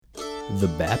The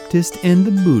Baptist and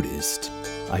the Buddhist,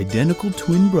 identical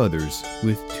twin brothers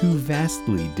with two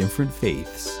vastly different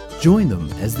faiths. Join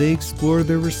them as they explore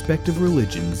their respective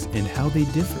religions and how they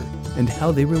differ and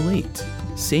how they relate.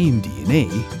 Same DNA,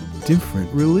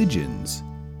 different religions.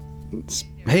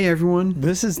 Hey everyone,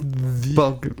 This is the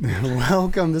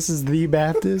welcome. This is the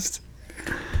Baptist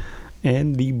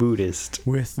And the Buddhist.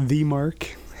 with the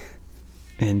Mark,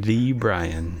 And the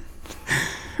Bryan.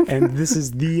 and this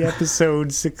is the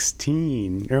episode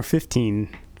 16 or 15.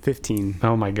 15.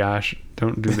 Oh my gosh,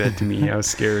 don't do that to me. I was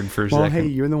scared for a Well, second. hey,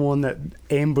 you're the one that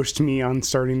ambushed me on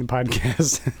starting the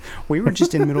podcast. We were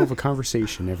just in the middle of a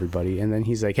conversation, everybody, and then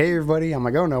he's like, "Hey, everybody." I'm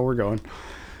like, "Oh no, we're going."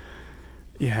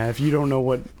 Yeah, if you don't know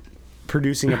what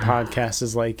producing a podcast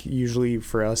is like, usually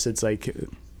for us, it's like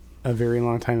a very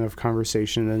long time of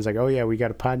conversation, and then it's like, "Oh yeah, we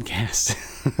got a podcast."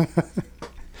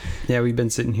 Yeah, we've been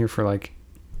sitting here for like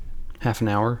half an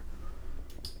hour.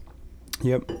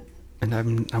 Yep. And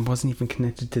I wasn't even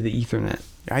connected to the Ethernet.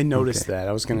 I noticed Okay. that.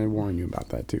 I was going to warn you about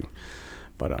that too.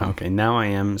 But Okay, now I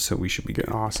am, so we should be good.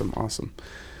 Awesome.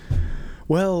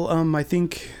 Well, I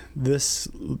think this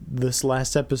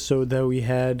last episode that we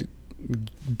had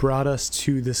brought us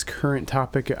to this current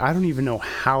topic. I don't even know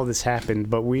how this happened,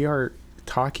 but we are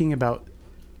talking about,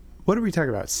 what are we talking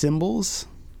about? Symbols?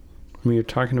 We are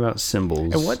talking about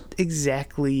symbols. And what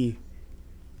exactly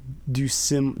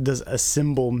does a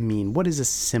symbol mean? What is a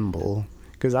symbol?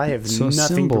 Because I have So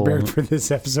nothing symbol- prepared for this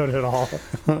episode at all.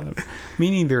 Me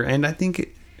neither. And I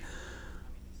think,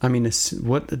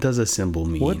 what does a symbol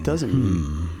mean? What does it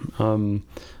mean?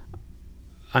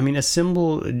 A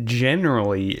symbol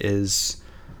generally is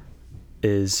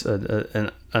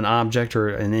an object or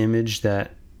an image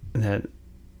that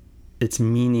its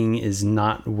meaning is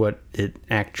not what it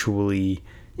actually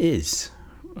is.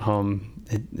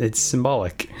 It's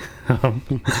symbolic.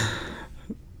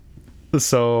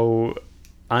 So,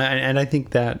 I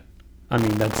think that,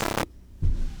 that's,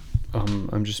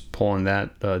 I'm just pulling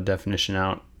that definition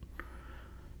out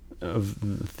of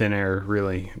thin air,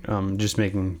 really. Just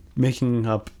making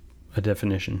up a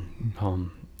definition.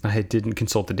 I didn't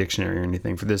consult the dictionary or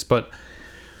anything for this, but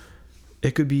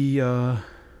it could be a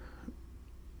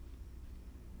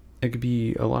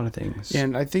lot of things.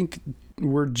 And I think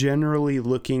we're generally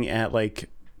looking at like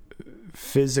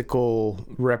physical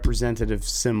representative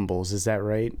symbols. Is that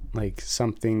right? Like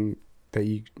something that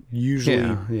you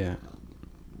usually, yeah.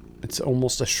 it's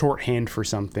almost a shorthand for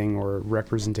something or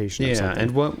representation of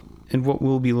something. and what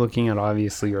we'll be looking at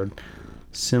obviously are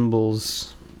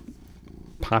symbols,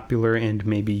 popular and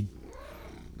maybe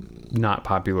not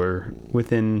popular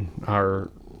within our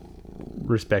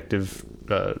respective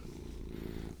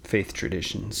faith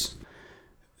traditions.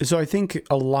 So I think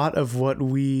a lot of what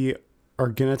we are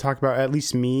going to talk about, at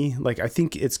least me, like I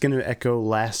think it's going to echo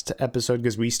last episode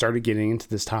because we started getting into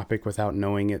this topic without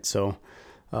knowing it. So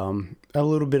a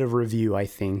little bit of review, I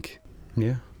think.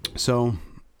 Yeah. So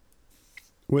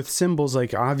with symbols,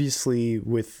 like obviously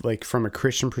with like from a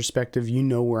Christian perspective, you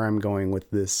know where I'm going with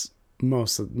this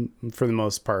for the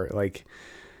most part. Like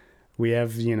we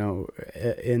have,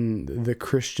 in the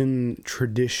Christian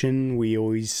tradition, we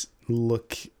always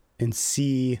look and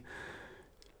see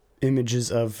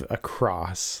images of a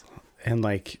cross, and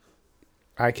like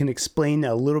I can explain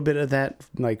a little bit of that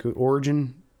like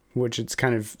origin, which it's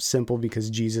kind of simple because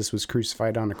Jesus was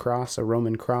crucified on a cross, a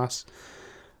Roman cross.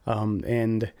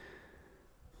 And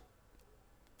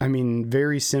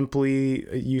very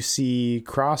simply, you see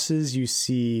crosses, you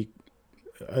see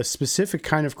a specific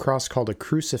kind of cross called a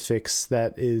crucifix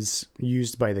that is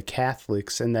used by the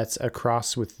Catholics, and that's a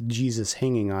cross with Jesus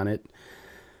hanging on it.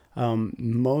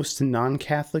 Most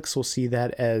non-Catholics will see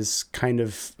that as kind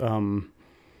of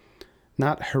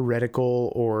not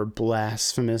heretical or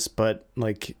blasphemous, but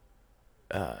like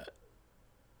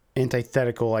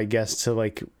antithetical, I guess, to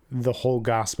like the whole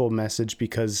gospel message,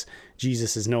 because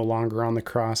Jesus is no longer on the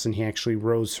cross and he actually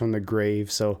rose from the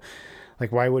grave. So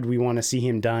like, why would we want to see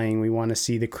him dying? We want to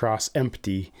see the cross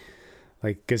empty,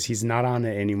 like, because he's not on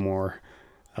it anymore.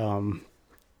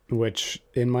 Which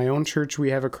in my own church,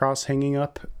 we have a cross hanging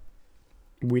up.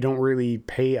 We don't really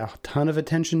pay a ton of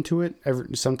attention to it.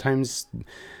 Sometimes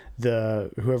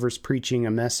whoever's preaching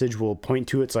a message will point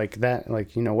to it. It's like that,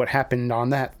 like, what happened on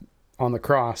the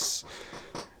cross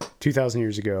 2,000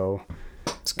 years ago.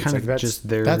 It's kind of that's, just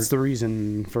there. That's the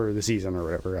reason for the season or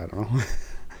whatever. I don't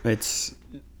know.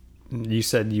 You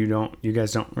said you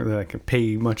guys don't really like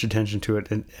pay much attention to it,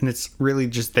 and it's really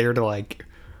just there to like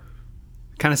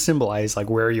kind of symbolize like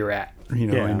where you're at.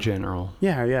 in Yeah. general.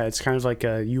 Yeah, it's kind of like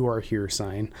a "you are here"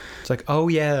 sign. It's like, oh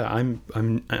yeah, I'm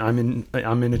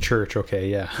in a church. Okay,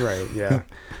 yeah. Right, yeah.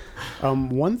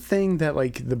 One thing that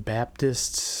like the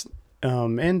Baptists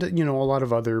and a lot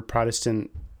of other Protestant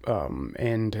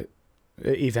and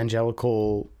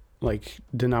evangelical like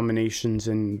denominations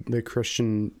in the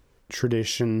Christian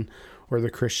tradition or the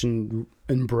Christian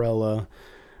umbrella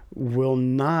will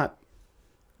not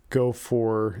go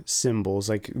for symbols.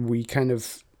 Like we kind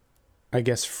of, I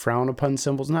guess, frown upon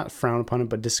symbols, not frown upon it,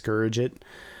 but discourage it.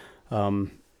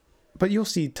 But you'll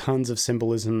see tons of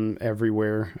symbolism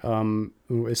everywhere,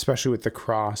 especially with the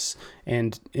cross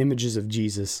and images of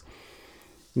Jesus.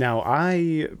 Now,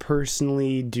 I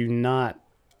personally do not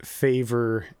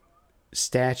favor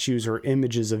statues or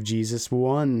images of Jesus.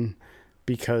 One,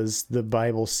 because the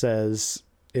Bible says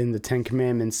in the Ten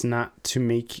Commandments not to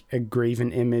make a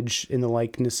graven image in the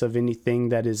likeness of anything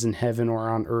that is in heaven or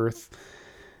on earth,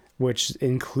 which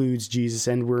includes Jesus,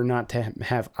 and we're not to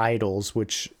have idols,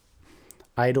 which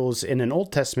idols in an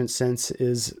Old Testament sense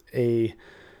is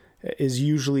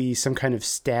usually some kind of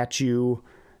statue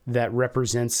that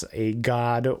represents a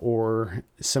god or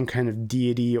some kind of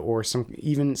deity or some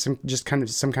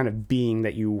kind of being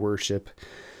that you worship.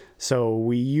 So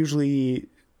we usually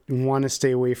want to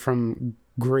stay away from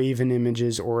graven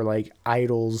images or like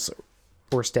idols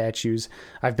or statues.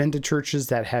 I've been to churches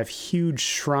that have huge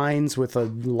shrines with a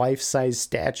life-size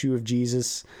statue of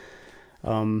Jesus.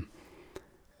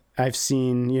 I've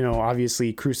seen,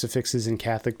 obviously crucifixes in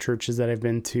Catholic churches that I've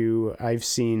been to. I've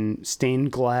seen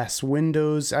stained glass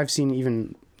windows. I've seen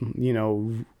even,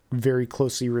 very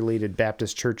closely related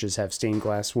Baptist churches have stained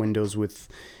glass windows with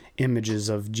images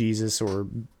of Jesus or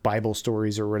Bible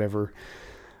stories or whatever.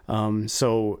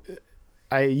 So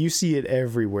you see it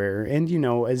everywhere. And,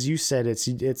 as you said,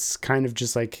 it's kind of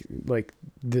just like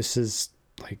this is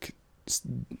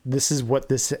what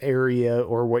this area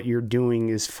or what you're doing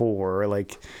is for.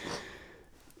 Like,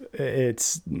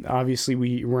 it's obviously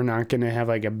we're not going to have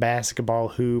like a basketball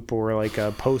hoop or like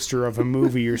a poster of a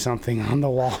movie or something on the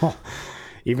wall,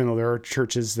 even though there are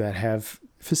churches that have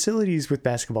facilities with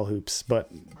basketball hoops, but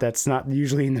that's not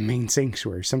usually in the main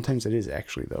sanctuary. Sometimes it is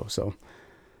actually, though. So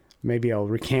maybe I'll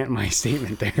recant my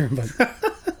statement there, but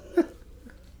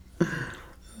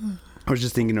I was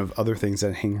just thinking of other things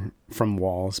that hang from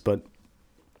walls. But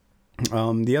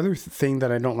the other thing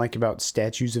that I don't like about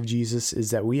statues of Jesus is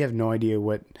that we have no idea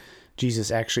what Jesus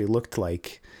actually looked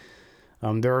like.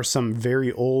 There are some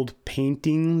very old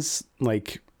paintings,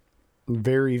 like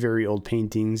very, very old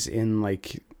paintings in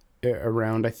like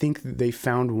around, I think they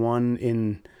found one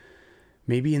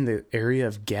maybe in the area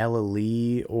of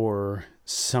Galilee or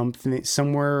something,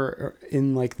 somewhere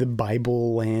in like the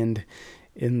Bible land,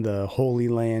 in the Holy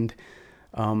Land,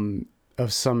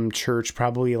 of some church,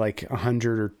 probably like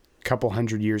 100 or couple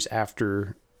hundred years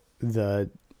after the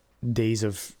days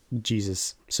of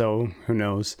Jesus. So who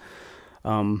knows?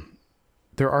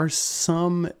 There are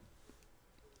some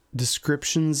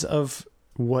descriptions of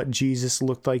what Jesus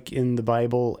looked like in the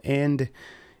Bible and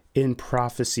in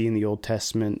prophecy in the Old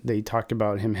Testament. They talked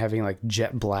about him having like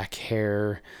jet black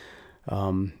hair.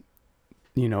 If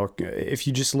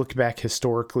you just look back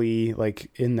historically, like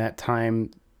in that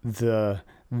time, the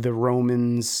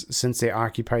Romans, since they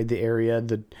occupied the area,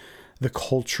 the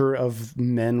culture of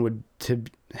men would to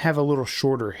have a little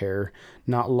shorter hair,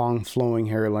 not long flowing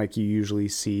hair like you usually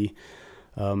see.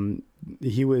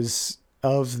 He was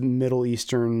of Middle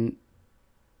Eastern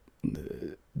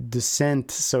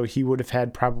descent, so he would have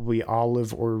had probably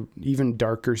olive or even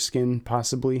darker skin,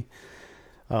 possibly.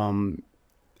 He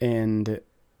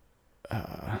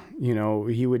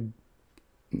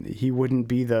wouldn't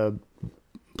be the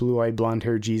blue-eyed,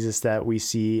 blonde-haired Jesus that we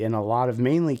see in a lot of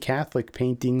mainly Catholic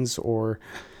paintings or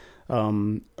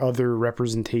other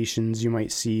representations you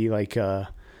might see, like the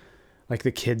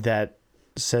kid that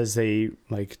says they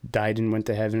like died and went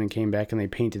to heaven and came back and they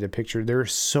painted a picture. There are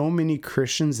so many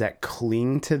Christians that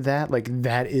cling to that, like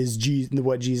that is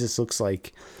what Jesus looks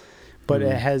like. But he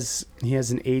has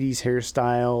an 80s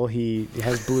hairstyle. He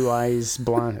has blue eyes,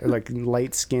 blonde, or like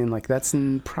light skin. Like that's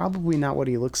probably not what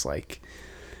he looks like.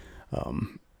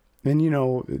 And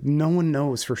no one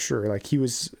knows for sure. Like he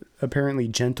was apparently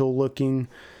gentle looking.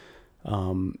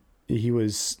 He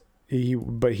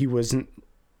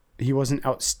wasn't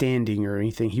outstanding or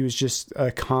anything. He was just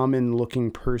a common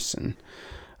looking person.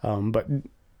 But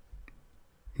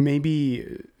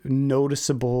maybe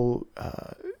noticeable,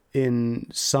 in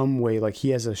some way, like he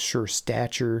has a sure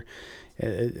stature.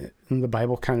 And the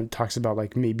Bible kind of talks about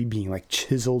like maybe being like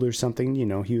chiseled or something.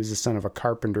 He was the son of a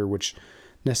carpenter, which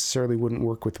necessarily wouldn't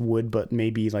work with wood, but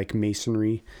maybe like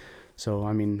masonry. So,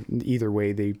 I mean, either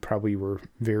way, they probably were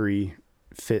very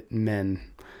fit men.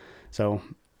 So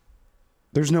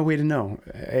there's no way to know.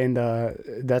 And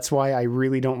that's why I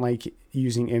really don't like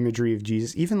using imagery of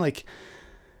Jesus. Even like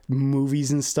movies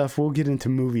and stuff. We'll get into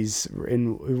movies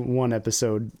in one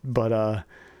episode. But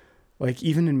like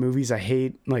even in movies, I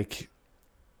hate like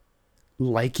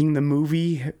liking the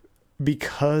movie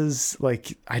because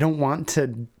like I don't want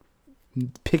to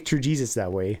picture Jesus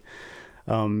that way.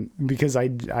 Because I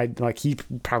like he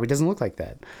probably doesn't look like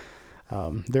that.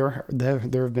 There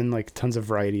have been like tons of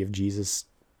variety of Jesus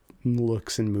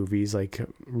looks in movies, like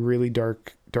really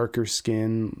darker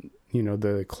skin, you know,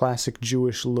 the classic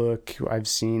Jewish look. I've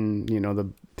seen, you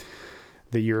know,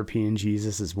 the European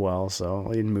Jesus as well.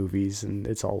 So in movies, and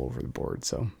it's all over the board.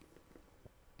 So,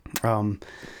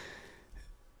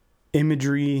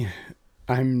 imagery,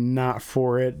 I'm not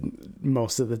for it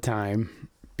most of the time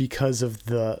because of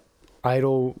the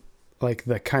idol, like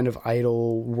the kind of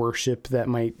idol worship that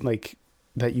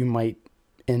you might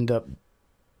end up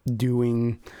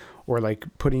doing or like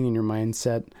putting in your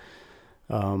mindset.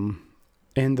 And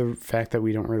the fact that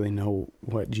we don't really know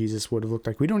what Jesus would have looked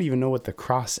like. We don't even know what the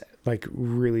cross like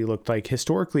really looked like.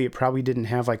 Historically, it probably didn't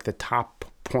have like the top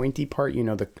pointy part, you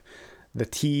know, the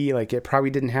T, like it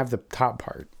probably didn't have the top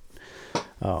part.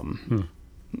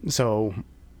 So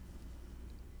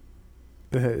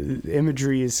the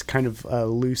imagery is kind of a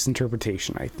loose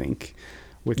interpretation, I think,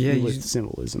 with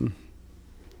symbolism.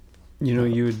 You know,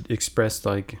 you would express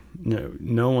like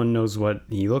no one knows what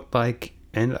he looked like,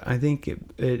 and I think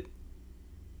it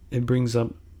brings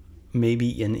up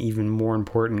maybe an even more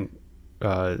important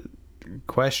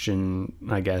question,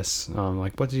 I guess.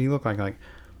 Like, what did he look like? Like,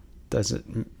 does it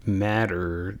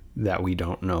matter that we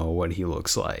don't know what he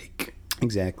looks like?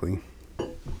 Exactly.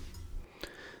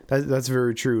 That's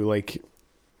very true. Like,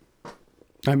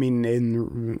 I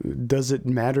mean, does it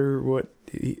matter what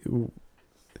he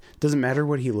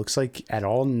looks like at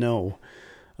all? No.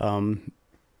 And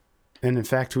in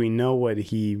fact, we know what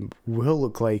he will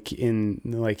look like in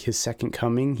like his second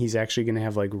coming. He's actually going to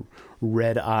have like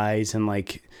red eyes and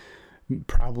like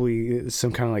probably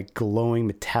some kind of like glowing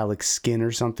metallic skin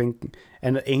or something.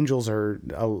 And angels are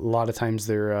a lot of times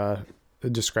they're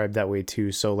described that way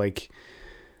too. So like,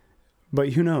 but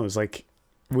who knows? Like,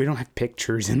 we don't have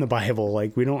pictures in the Bible.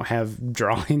 Like, we don't have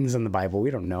drawings in the Bible.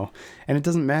 We don't know. And it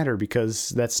doesn't matter because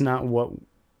that's not what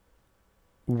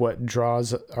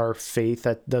draws our faith.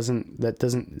 That's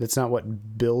not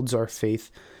what builds our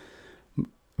faith.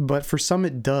 But for some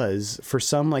it does. For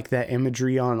some, like that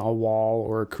imagery on a wall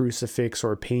or a crucifix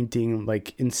or a painting,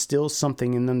 like instills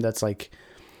something in them that's like,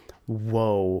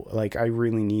 whoa, like I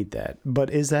really need that. But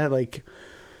is that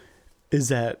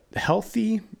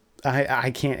healthy? I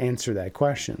can't answer that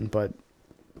question, but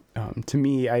to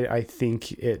me, I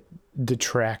think it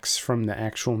detracts from the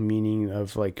actual meaning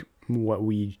of like what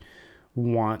we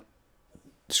want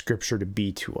Scripture to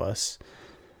be to us.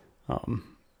 And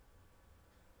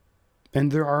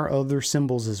there are other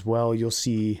symbols as well. You'll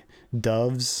see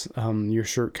doves. Your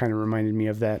shirt kind of reminded me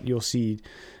of that. You'll see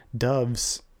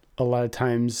doves a lot of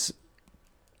times.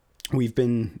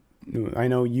 I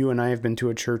know you and I have been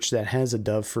to a church that has a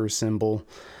dove for a symbol.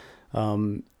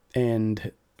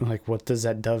 And like, what does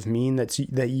that dove mean?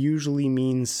 That usually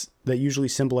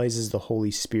symbolizes the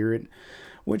Holy Spirit,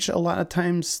 which a lot of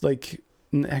times, like,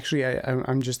 actually,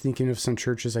 I'm just thinking of some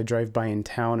churches I drive by in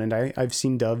town, and I've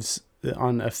seen doves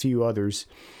on a few others,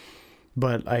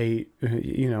 but again,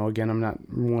 I'm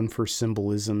not one for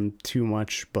symbolism too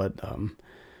much, but,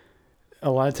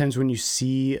 a lot of times when you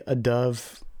see a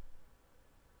dove,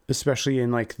 especially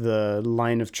in like the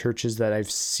line of churches that I've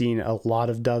seen a lot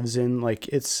of doves in, like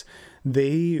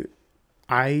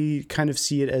I kind of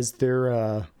see it as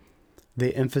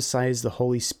they emphasize the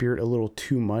Holy Spirit a little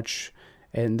too much.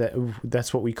 And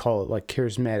that's what we call it, like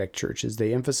charismatic churches.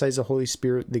 They emphasize the Holy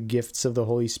Spirit, the gifts of the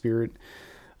Holy Spirit,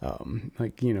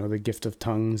 like, you know, the gift of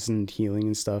tongues and healing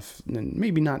and stuff. And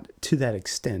maybe not to that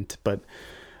extent, but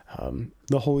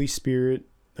the Holy Spirit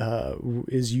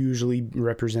is usually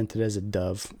represented as a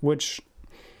dove, which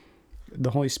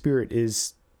the Holy Spirit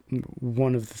is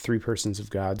one of the three persons of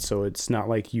God. So it's not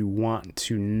like you want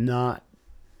to not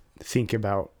think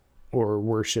about or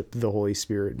worship the Holy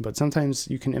Spirit, but sometimes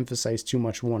you can emphasize too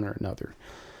much one or another.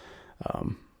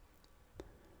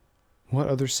 What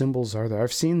other symbols are there?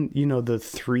 I've seen, you know, the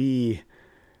three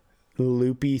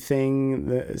loopy thing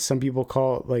that some people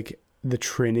call it like the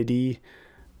Trinity,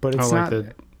 but it's not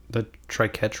like the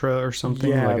triquetra or something.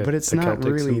 Yeah, like but it's not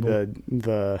Celtic really symbol.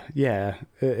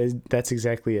 That's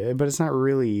exactly it. But it's not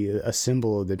really a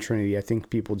symbol of the Trinity. I think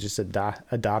people just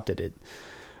adopted it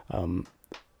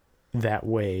that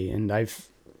way, and I've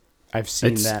I've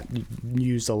seen that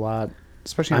used a lot,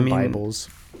 especially in Bibles.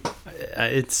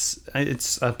 It's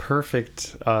a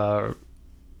perfect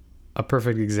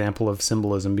example of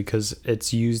symbolism, because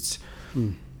it's used,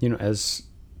 as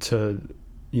to,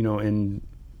 in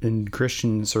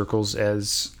Christian circles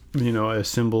as, a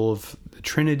symbol of the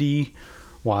Trinity,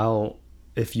 while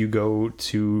if you go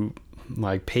to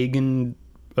like pagan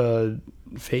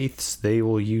faiths, they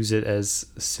will use it as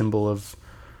a symbol of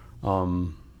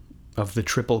the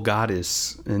triple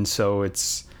goddess. And so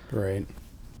it's right.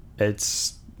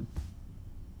 It's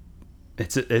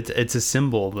a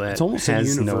symbol that it's almost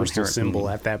has a universal no symbol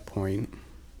meaning. at that point.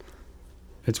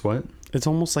 It's what? It's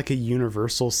almost like a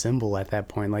universal symbol at that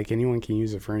point. Like anyone can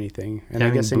use it for anything. And I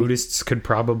guess Buddhists could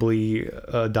probably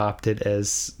adopt it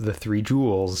as the three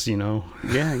jewels,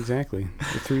 Yeah, exactly.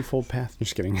 The threefold path.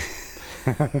 Just kidding.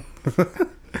 I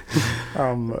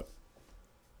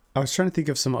was trying to think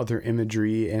of some other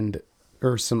imagery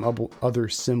or some other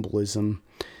symbolism,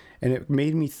 and it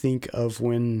made me think of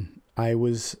when I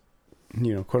was,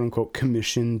 quote unquote,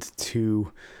 commissioned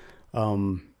to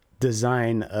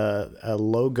design a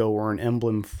logo or an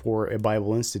emblem for a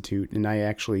Bible Institute, and I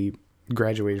actually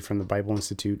graduated from the Bible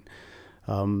Institute.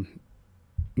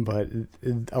 But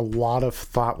a lot of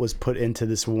thought was put into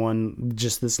this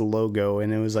logo,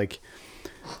 and it was like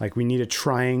we need a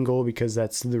triangle because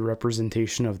that's the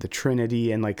representation of the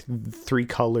Trinity, and like three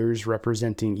colors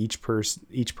representing each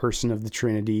person of the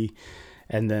Trinity,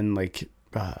 and then like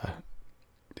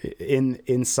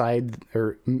inside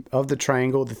or of the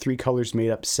triangle, the three colors made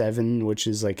up 7, which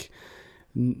is like,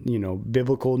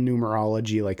 biblical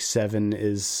numerology. Like 7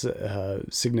 is a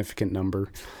significant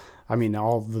number. I mean,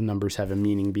 all the numbers have a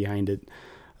meaning behind it.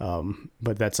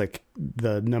 But that's like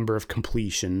the number of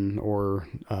completion or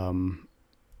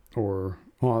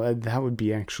that would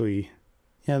be actually,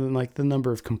 like the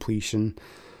number of completion.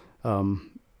 That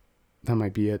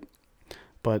might be it.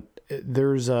 But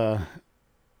there's a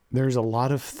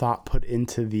lot of thought put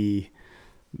into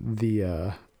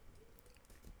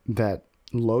that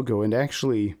logo, and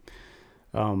actually,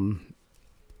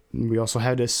 we also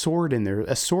had a sword in there.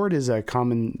 A sword is a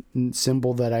common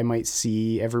symbol that I might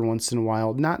see every once in a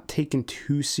while, not taken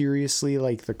too seriously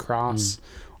like the cross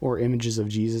or images of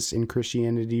Jesus in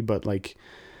Christianity, but like,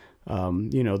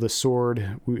 the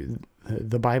sword,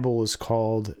 the Bible is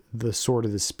called the sword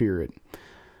of the Spirit.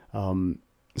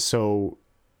 So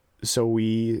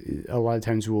we, a lot of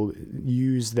times we'll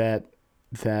use that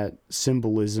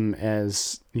symbolism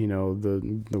as,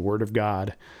 the word of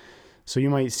God. So you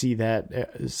might see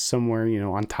that somewhere,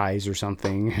 on ties or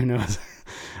something, who knows,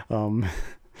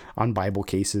 on Bible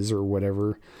cases or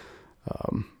whatever.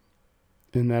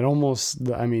 And that almost,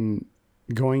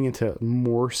 going into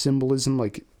more symbolism,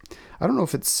 like, I don't know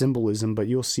if it's symbolism, but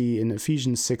you'll see in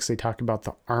Ephesians 6, they talk about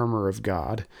the armor of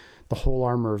God, the whole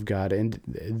armor of God. And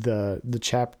the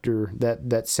chapter,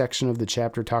 that section of the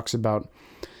chapter talks about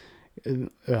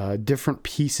different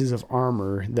pieces of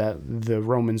armor that the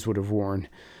Romans would have worn.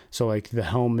 So like the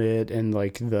helmet and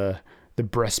like the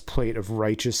breastplate of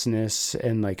righteousness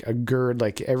and like a gird,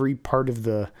 like every part of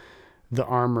the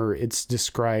armor, it's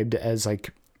described as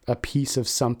like a piece of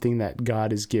something that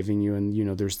God is giving you.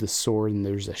 And, there's the sword and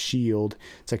there's a shield.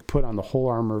 It's like put on the whole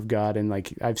armor of God. And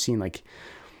like, I've seen like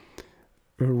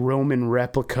a Roman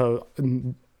replica,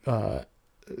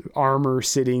 armor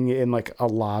sitting in like a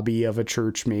lobby of a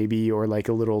church maybe, or like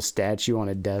a little statue on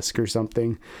a desk or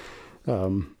something.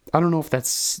 I don't know if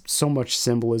that's so much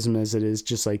symbolism as it is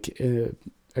just like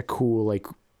a cool like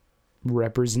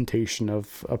representation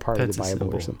of a part of the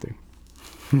Bible or something.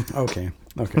 Okay.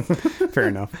 Fair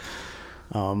enough.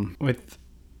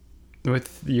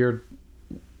 With your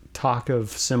talk of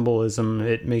symbolism,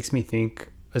 it makes me think,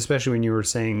 especially when you were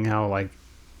saying how like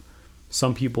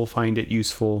some people find it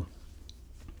useful,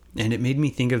 and it made me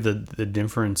think of the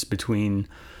difference between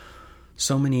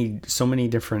so many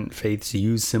different faiths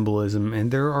use symbolism,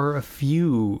 and there are a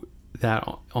few that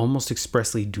almost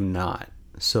expressly do not.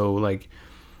 So like,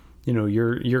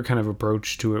 your kind of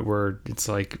approach to it, where it's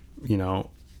like,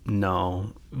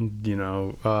 no, and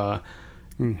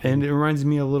it reminds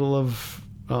me a little of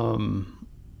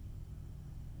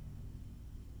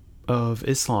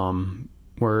Islam,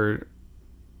 where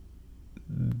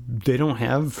they don't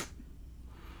have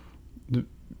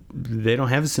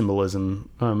symbolism,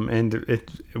 and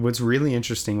what's really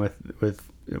interesting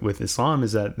with Islam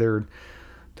is that their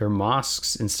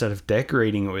mosques, instead of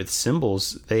decorating it with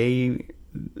symbols, they've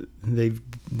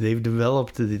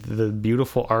developed the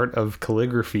beautiful art of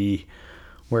calligraphy,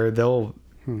 where they'll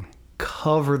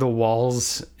cover the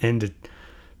walls and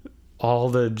all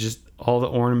the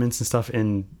ornaments and stuff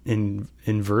in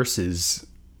verses,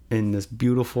 in this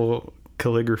beautiful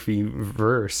calligraphy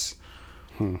verse.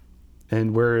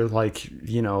 And where, like,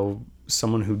 you know,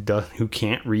 someone who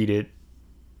can't read it,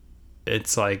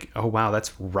 it's like, oh wow,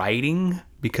 that's writing,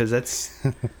 because that's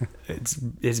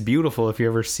it's beautiful if you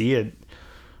ever see it.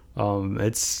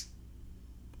 It's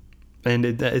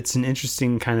an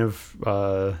interesting kind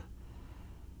of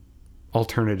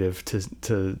alternative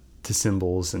to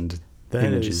symbols and that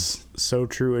images. Is so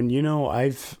true. And you know,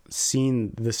 I've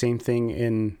seen the same thing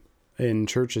in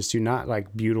churches too. Not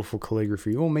like beautiful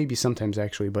calligraphy. Well, maybe sometimes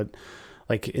actually, but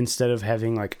like instead of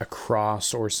having like a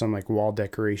cross or some like wall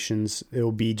decorations,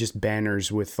 it'll be just banners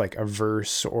with like a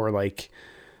verse or like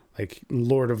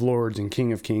Lord of Lords and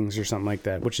King of Kings or something like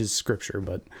that, which is scripture.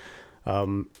 But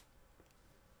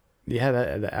yeah,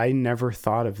 that I never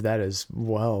thought of that as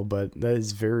well, but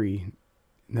that's very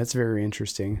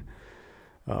interesting.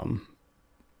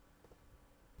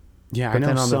 Yeah, but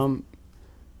I know some.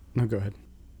 No, go ahead.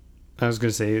 I was going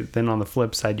to say, then on the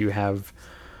flip side, you have,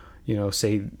 you know,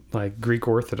 say like Greek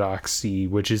Orthodoxy,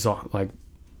 which is like,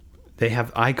 they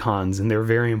have icons and they're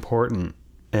very important.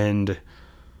 And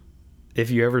if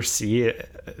you ever see it,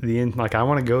 like, I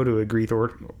want to go to a Greek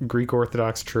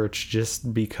Orthodox church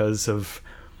just because of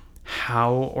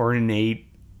how ornate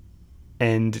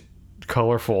and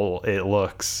colorful it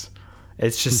looks.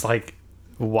 It's just like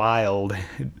wild.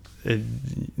 Look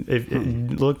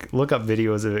up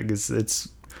videos of it, because it's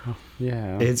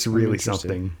really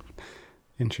something.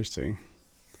 Interesting.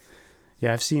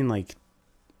 Yeah, I've seen like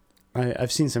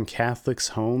I've seen some Catholics'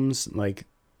 homes, like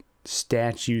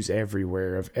statues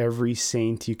everywhere of every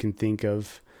saint you can think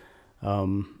of,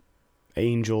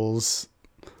 angels,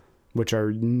 which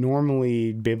are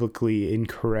normally biblically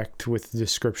incorrect with the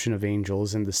description of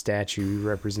angels and the statue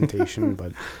representation,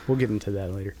 but we'll get into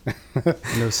that later.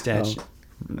 No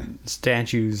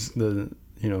statues, the,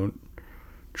 you know,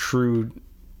 true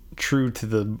to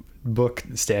the book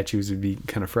statues would be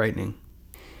kind of frightening.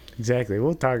 Exactly.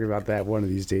 We'll talk about that one of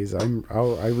these days. I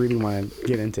really want to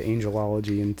get into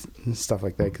angelology and stuff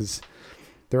like that, because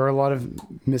there are a lot of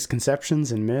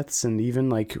misconceptions and myths, and even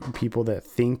like people that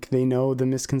think they know the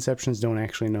misconceptions don't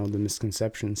actually know the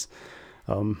misconceptions.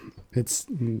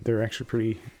 They're actually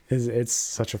pretty. It's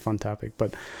such a fun topic,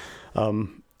 but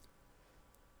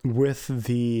with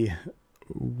the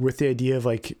idea of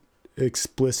like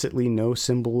explicitly no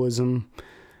symbolism,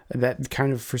 that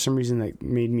kind of, for some reason, that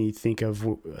made me think of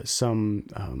some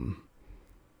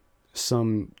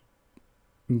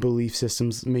belief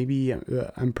systems. Maybe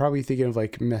I'm probably thinking of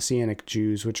like Messianic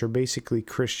Jews, which are basically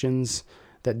Christians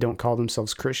that don't call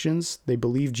themselves Christians. They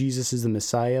believe Jesus is the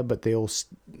Messiah, but they'll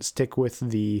stick with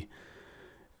the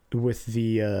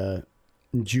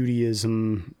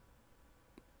Judaism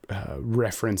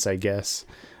reference, I guess.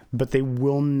 But they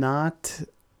will not,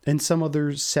 and some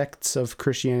other sects of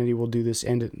Christianity will do this,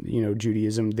 and, you know,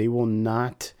 Judaism, they will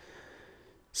not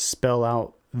spell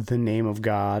out the name of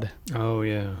God. Oh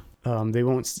yeah. They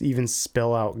won't even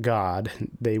spell out God.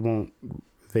 They won't.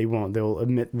 They'll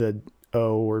omit the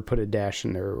O or put a dash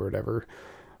in there or whatever,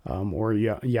 or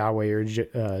Yahweh or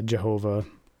Jehovah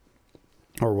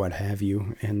or what have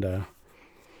you. And I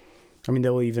mean,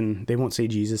 they won't say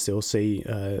Jesus. They'll say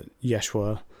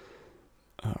Yeshua,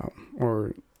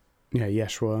 or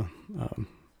Yeshua.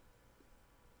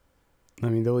 I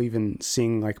mean, they'll even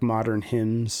sing like modern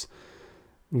hymns.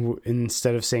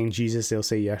 Instead of saying Jesus, they'll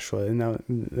say Yeshua,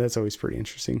 and that's always pretty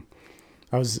interesting.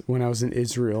 When I was in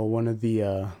Israel, one of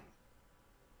the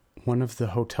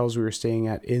hotels we were staying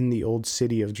at in the old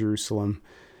city of Jerusalem,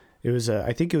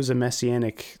 I think it was a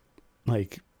Messianic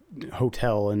like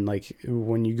hotel, and like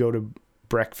when you go to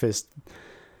breakfast,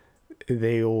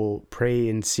 they'll pray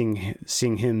and sing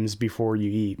hymns before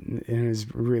you eat, and it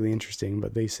was really interesting.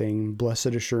 But they sang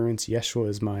 "Blessed Assurance, Yeshua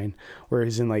is mine,"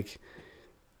 whereas in like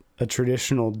a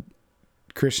traditional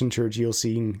Christian church, you'll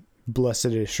sing "Blessed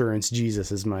Assurance,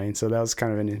 Jesus is mine." So that was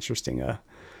kind of an interesting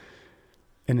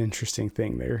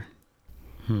thing there.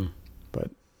 But,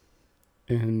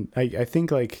 and I think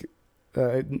like,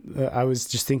 I was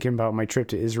just thinking about my trip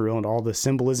to Israel and all the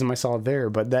symbolism I saw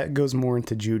there, but that goes more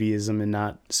into Judaism and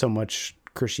not so much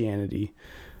Christianity.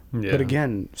 Yeah. But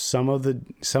again,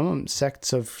 some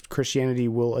sects of Christianity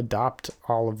will adopt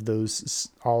all of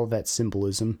that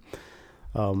symbolism,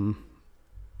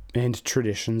 and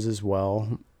traditions as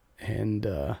well. And,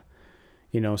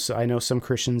 so I know some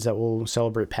Christians that will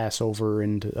celebrate Passover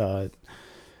and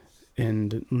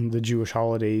the Jewish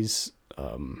holidays,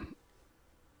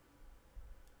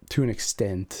 to an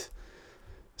extent.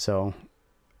 So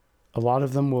a lot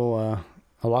of them a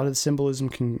lot of the symbolism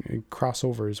can cross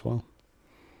over as well.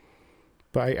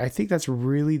 But I think that's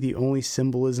really the only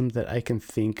symbolism that I can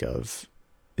think of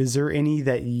is there any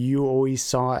that you always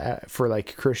saw for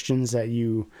like Christians that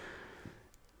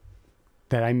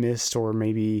I missed, or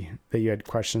maybe that you had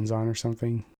questions on or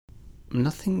something?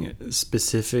 Nothing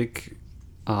specific,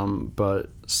 but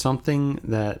something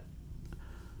that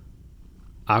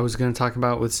I was going to talk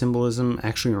about with symbolism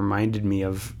actually reminded me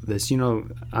of this. You know,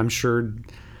 I'm sure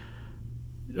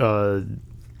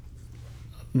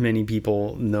many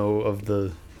people know of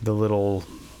the little,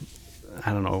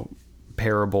 I don't know,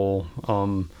 parable,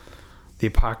 the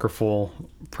apocryphal,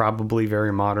 probably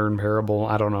very modern parable.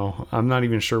 I don't know. I'm not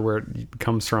even sure where it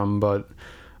comes from, but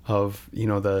of, you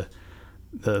know, the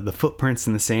footprints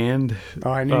in the sand.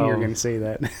 Oh, I knew you were going to say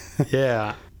that.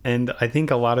 Yeah. And I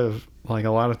think a lot of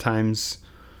times,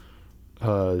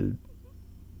 you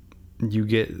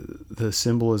get the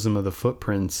symbolism of the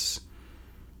footprints,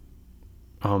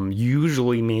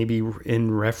 usually maybe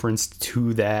in reference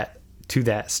to that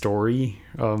story,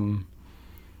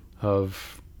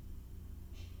 of,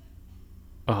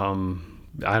 I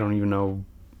don't even know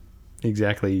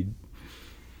exactly,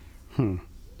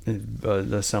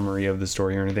 the summary of the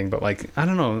story or anything, but like, I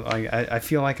don't know. I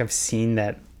feel like I've seen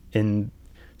that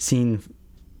seen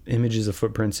images of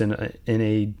footprints in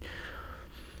a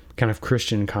kind of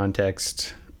Christian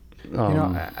context.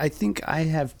 I think I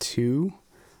have too.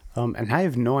 And I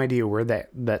have no idea where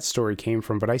that story came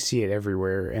from, but I see it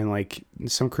everywhere. And like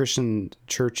some Christian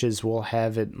churches will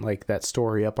have it, like that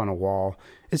story up on a wall.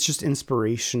 It's just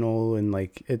inspirational, and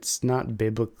like, it's not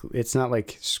biblical. It's not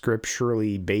like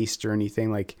scripturally based or anything.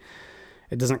 Like,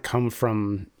 it doesn't come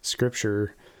from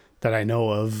scripture that I know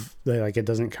of. Like, it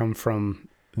doesn't come from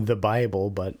the Bible,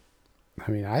 but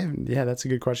I mean, that's a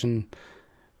good question.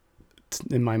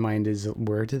 In my mind, is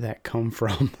where did that come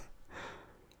from?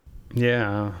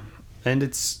 Yeah, and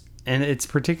it's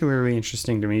particularly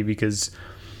interesting to me because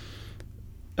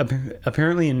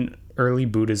apparently in early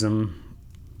Buddhism,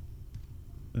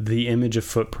 the image of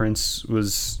footprints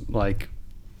was like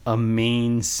a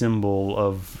main symbol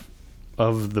of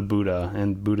the Buddha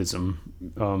and Buddhism,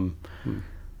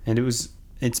 and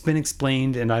it's been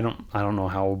explained, and I don't know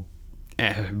how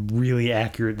really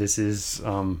accurate this is,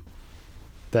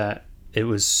 that it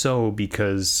was so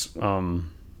because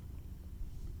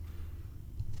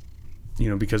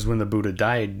because when the Buddha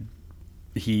died,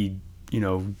 he,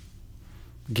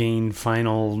 gained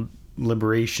final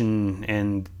liberation,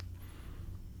 and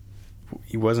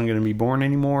he wasn't going to be born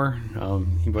anymore.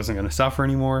 He wasn't going to suffer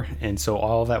anymore. And so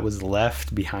all that was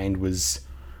left behind was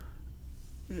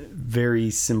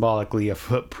very symbolically a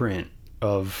footprint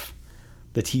of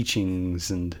the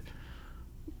teachings. And,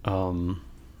 and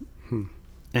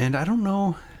I don't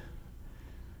know,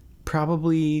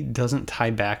 probably doesn't tie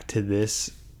back to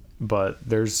this, but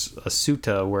there's a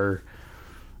sutta where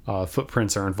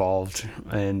footprints are involved,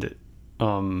 and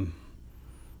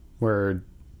where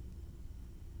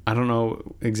I don't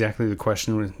know exactly the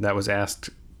question that was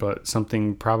asked, but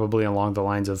something probably along the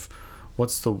lines of,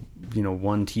 what's the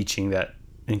one teaching that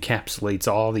encapsulates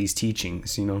all these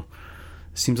teachings?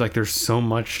 Seems like there's so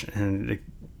much, and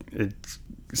it's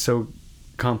so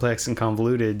complex and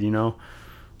convoluted,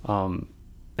 and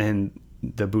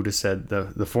the Buddha said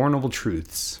the Four Noble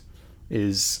Truths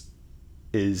is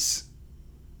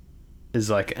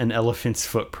like an elephant's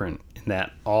footprint, in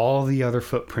that all the other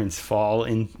footprints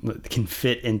can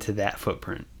fit into that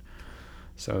footprint.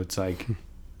 So it's like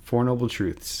Four Noble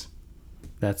Truths.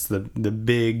 That's the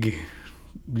big,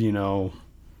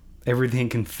 everything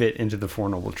can fit into the Four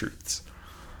Noble Truths.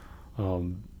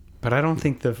 But I don't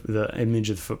think the image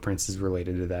of the footprints is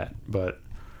related to that. But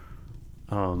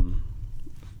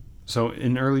so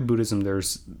in early Buddhism,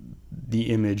 there's the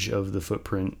image of the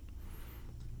footprint.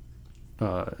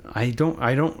 I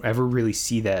don't ever really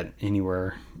see that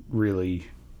anywhere really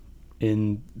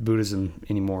in Buddhism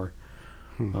anymore.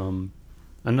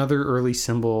 Another early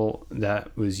symbol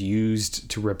that was used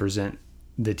to represent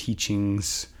the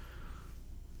teachings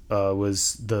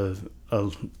was a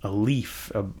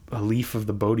leaf of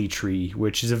the Bodhi tree,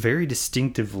 which is a very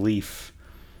distinctive leaf.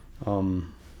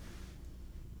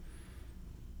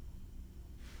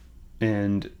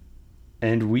 And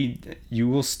you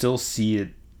will still see it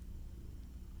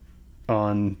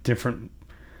on different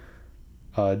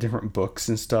books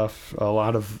and stuff. A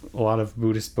lot of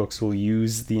Buddhist books will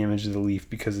use the image of the leaf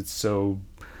because it's so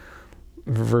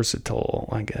versatile,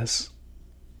 I guess.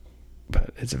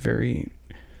 But it's a very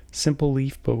simple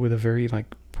leaf, but with a very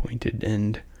pointed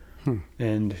end.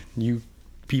 And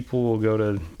people will go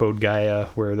to Bodh Gaya,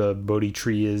 where the Bodhi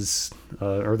tree is,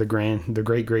 or the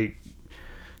great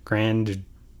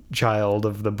grandchild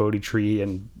of the Bodhi tree,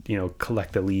 and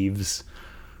collect the leaves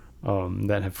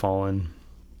that have fallen.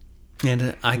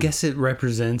 And I guess it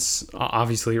represents,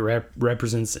 obviously,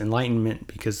 represents enlightenment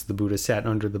because the Buddha sat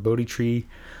under the Bodhi tree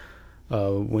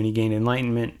when he gained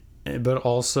enlightenment, but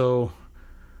also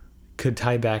could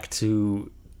tie back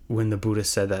to when the Buddha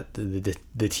said that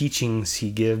the teachings he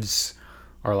gives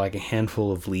are like a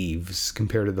handful of leaves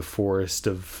compared to the forest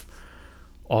of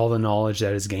all the knowledge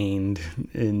that is gained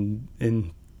in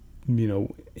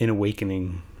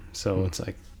awakening. So it's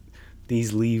like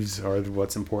these leaves are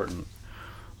what's important.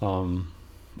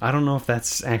 I don't know if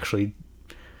that's actually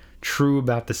true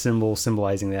about the symbol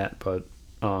symbolizing that, but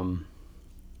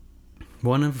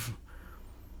one of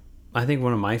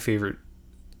my favorite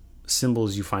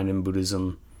symbols you find in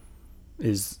Buddhism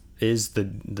is the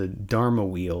Dharma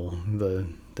wheel, the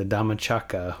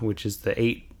Dhammachakra, which is the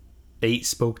eight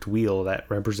spoked wheel that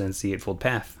represents the Eightfold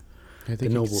Path. I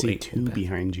think you can see two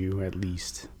behind you at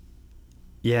least.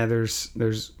 Yeah, there's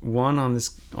one on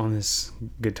this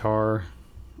guitar,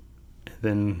 and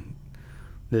then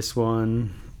this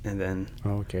one, and then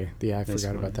okay. Yeah, I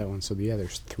forgot about that one. So yeah,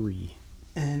 there's three.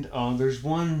 And there's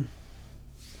one.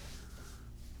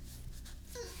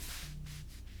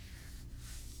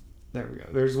 There we go.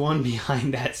 There's one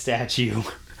behind that statue.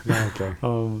 Okay.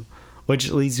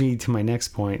 Which leads me to my next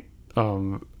point.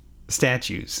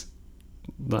 Statues.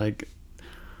 Like,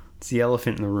 it's the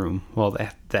elephant in the room. Well,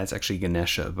 that's actually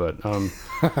Ganesha, but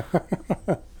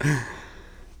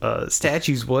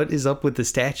statues. What is up with the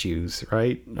statues,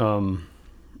 right?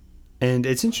 And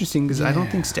it's interesting because I don't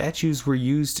think statues were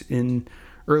used in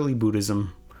early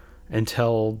Buddhism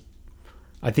until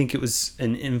I think it was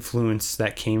an influence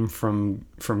that came from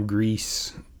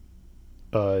Greece,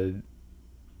 when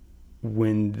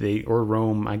or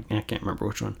Rome. I can't remember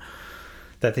which one.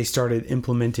 That they started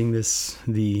implementing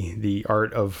the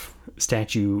art of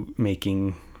statue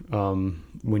making,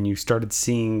 when you started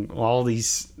seeing all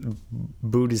these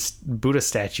Buddha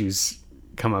statues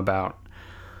come about,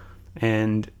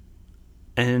 and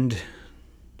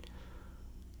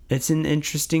it's an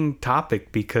interesting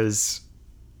topic because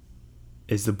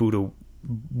is the Buddha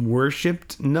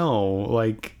worshipped? No,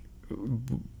 like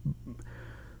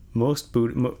most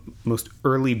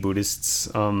early Buddhists.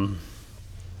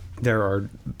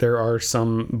 There are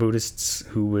some Buddhists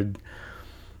who would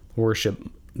worship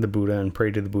the Buddha and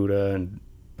pray to the Buddha and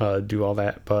do all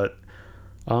that, but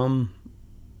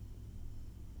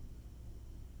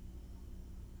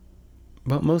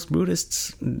most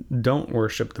Buddhists don't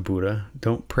worship the Buddha,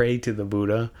 don't pray to the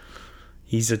Buddha.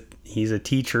 He's a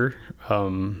teacher.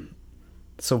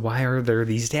 So why are there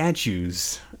these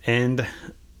statues? And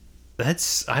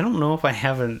I don't know if I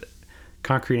have a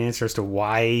concrete answer as to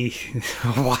why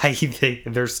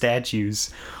they're statues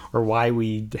or why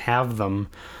we have them.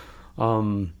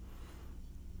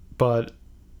 But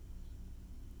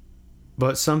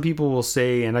some people will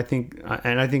say, and I think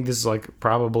this is like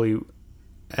probably,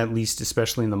 at least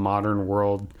especially in the modern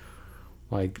world,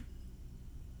 like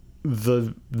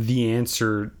the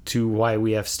answer to why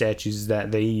we have statues is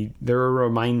that they're a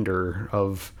reminder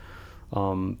of,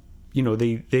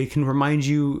 they can remind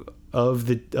you of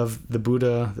the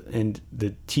Buddha and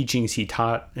the teachings he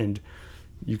taught, and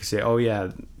you can say, oh yeah,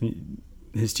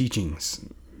 his teachings,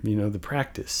 the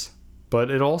practice. But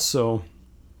it also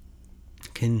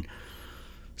can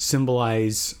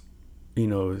symbolize,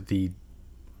 the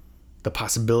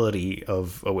possibility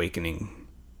of awakening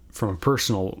from a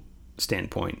personal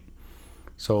standpoint.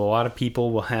 So a lot of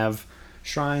people will have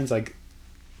shrines, like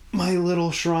my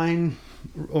little shrine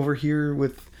over here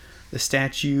with the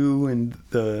statue and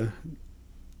the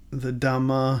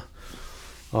Dhamma,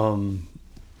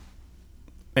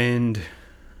 and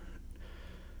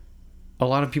a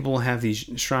lot of people have these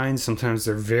shrines. Sometimes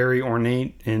they're very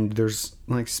ornate, and there's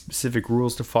like specific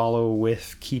rules to follow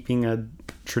with keeping a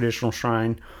traditional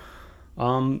shrine.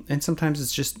 And sometimes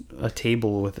it's just a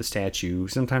table with a statue.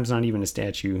 Sometimes not even a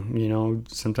statue.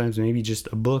 Sometimes maybe just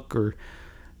a book, or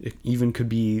it even could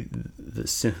be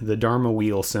the Dharma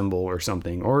wheel symbol or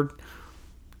something, or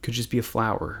could just be a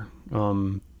flower.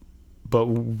 But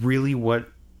really what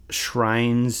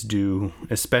shrines do,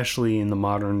 especially in the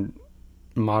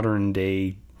modern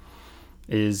day,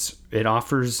 is it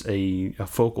offers a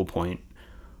focal point,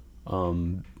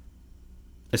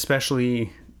 especially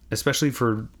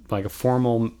for like a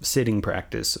formal sitting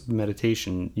practice of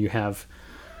meditation. You have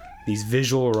these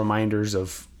visual reminders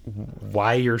of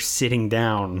why you're sitting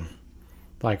down,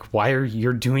 like why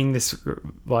you're doing this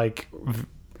like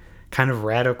kind of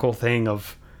radical thing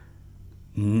of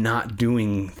not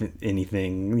doing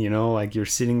anything, like you're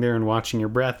sitting there and watching your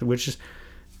breath, which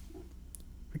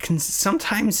can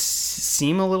sometimes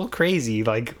seem a little crazy.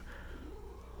 Like,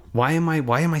 why am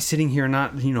I sitting here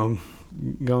not,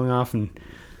 going off and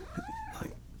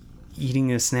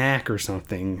eating a snack or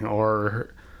something,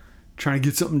 or trying to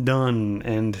get something done,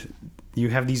 and you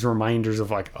have these reminders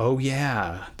of like, oh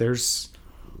yeah, there's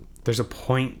a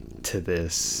point to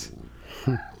this.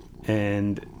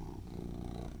 And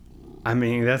I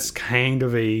mean, that's kind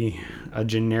of a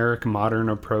generic modern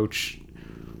approach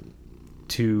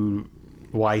to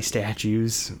why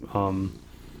statues.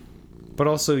 But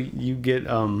also you get,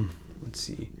 let's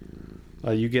see,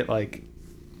 you get like,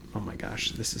 oh my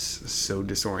gosh, this is so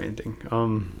disorienting.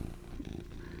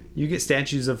 You get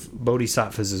statues of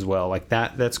bodhisattvas as well. Like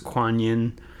that's Kuan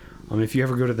Yin. If you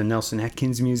ever go to the Nelson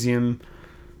Atkins Museum,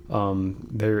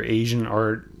 their Asian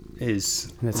art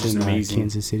is that's just in amazing.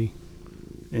 Kansas City.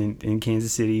 In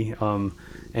Kansas City.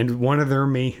 And one of their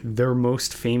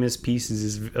most famous pieces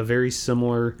is a very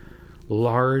similar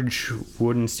large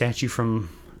wooden statue from,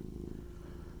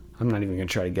 I'm not even going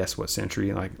to try to guess what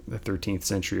century, like the 13th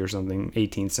century or something,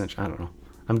 18th century, I don't know.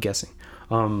 I'm guessing.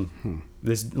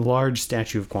 This large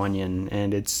statue of Kuan Yin,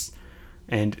 and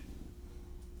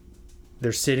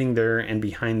they're sitting there, and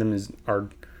behind them are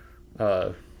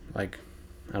like,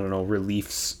 I don't know,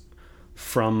 reliefs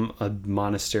from a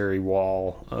monastery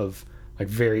wall of like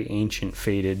very ancient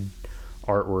faded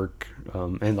artwork,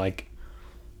 and like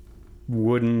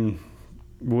wooden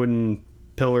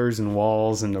pillars and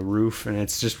walls and the roof, and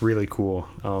it's just really cool.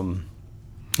 And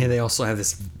they also have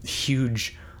this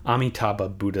huge Amitabha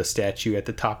Buddha statue at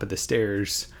the top of the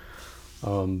stairs,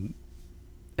 and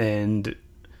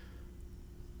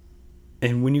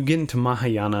when you get into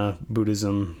Mahayana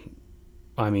Buddhism,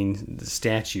 I mean, the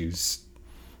statues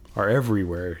are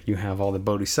everywhere. You have all the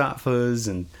bodhisattvas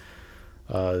and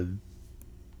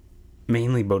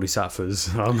mainly bodhisattvas.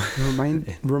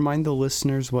 Remind the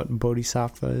listeners what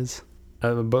bodhisattva is.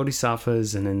 A bodhisattva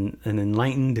is an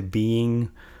enlightened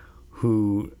being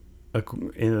who,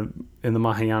 in the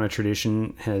Mahayana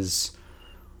tradition, has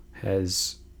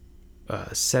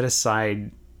set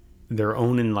aside their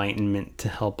own enlightenment to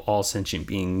help all sentient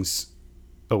beings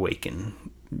awaken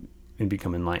and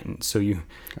become enlightened. So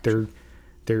gotcha.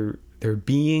 they're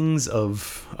beings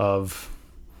of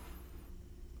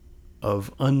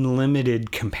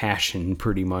unlimited compassion,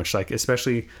 pretty much. Like,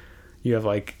 especially you have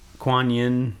like Kuan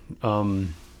Yin,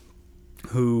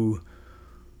 who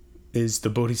is the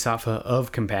bodhisattva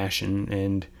of compassion,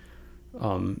 and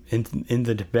in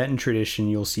the Tibetan tradition,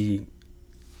 you'll see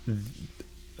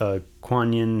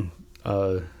Kuan Yin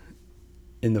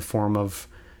in the form of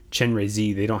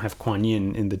Chenrezig. They don't have Kuan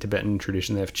Yin in the Tibetan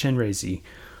tradition. They have Chenrezig,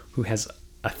 who has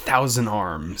 1,000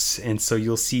 arms, and so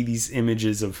you'll see these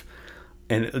images of,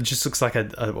 and it just looks like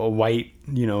a white,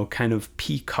 kind of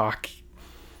peacock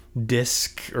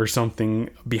disc or something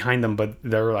behind them, but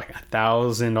there are like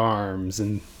 1,000 arms.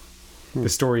 And the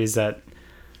story is that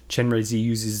Chenrezig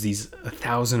uses these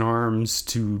 1,000 arms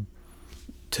to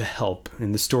help.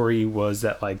 And the story was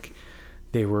that like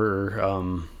they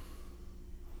were,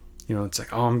 it's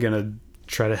like, oh, I'm gonna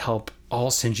try to help all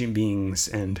sentient beings,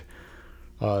 and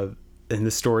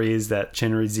the story is that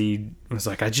Chenrezig was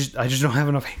like, I just don't have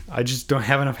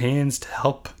enough hands to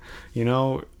help,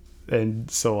 and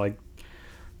so like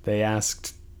they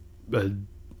asked a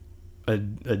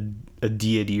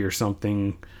deity or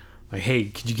something, like, hey,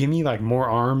 could you give me like more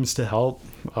arms to help?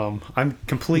 I'm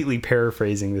completely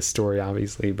paraphrasing this story,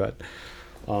 obviously, but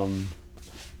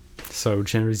so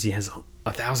Chenrezig has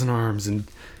 1,000 arms, and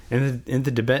in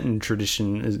the Tibetan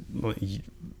tradition,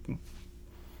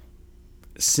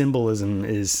 symbolism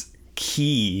is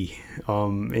key,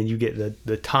 and you get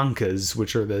the tankas,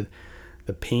 which are the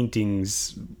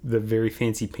paintings, the very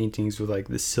fancy paintings with like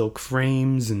the silk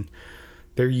frames, and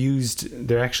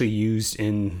they're actually used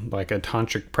in like a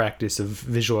tantric practice of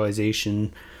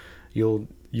visualization. You'll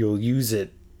use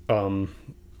it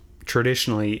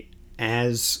traditionally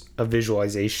as a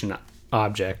visualization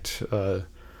object, but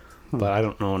I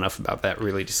don't know enough about that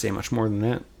really to say much more than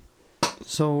that.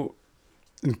 So,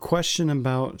 a question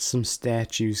about some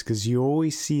statues, because you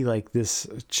always see like this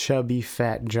chubby,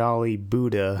 fat, jolly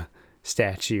Buddha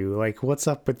statue. Like, what's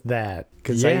up with that?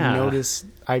 Because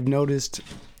I've noticed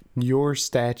your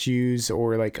statues,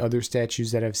 or like other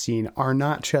statues that I've seen, are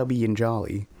not chubby and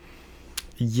jolly.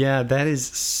 Yeah, that is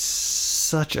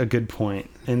such a good point.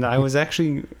 And I was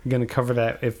actually going to cover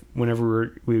that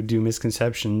whenever we would do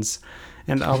misconceptions,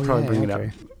 and I'll probably bring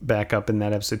it back up in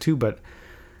that episode too. But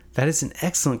that is an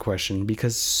excellent question,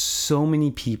 because so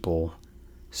many people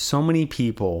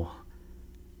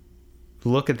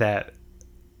look at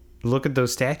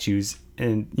those statues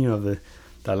and,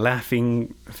 the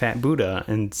laughing fat Buddha,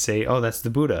 and say, oh, that's the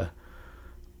Buddha.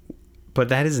 But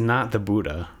that is not the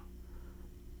Buddha.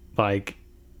 Like,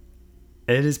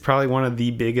 it is probably one of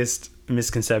the biggest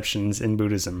misconceptions in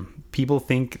Buddhism. People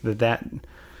think that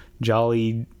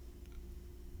jolly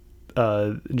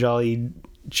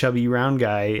chubby round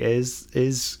guy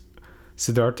is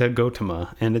Siddhartha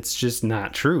Gautama, and it's just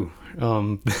not true.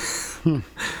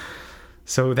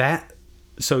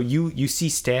 So you see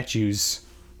statues,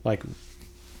 like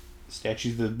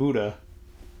statues of the Buddha.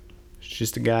 It's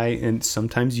just a guy, and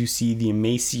sometimes you see the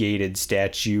emaciated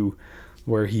statue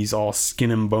where he's all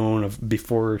skin and bone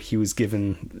before he was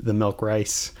given the milk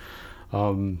rice,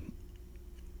 and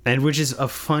which is a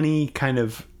funny kind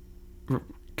of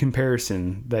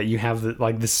comparison, that you have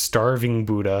this starving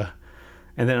Buddha,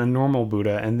 and then a normal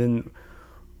Buddha, and then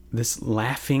this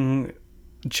laughing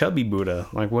chubby Buddha.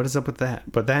 Like, what is up with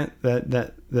that? But that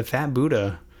the fat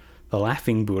Buddha, the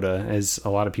laughing Buddha, as a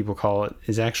lot of people call it,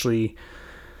 is actually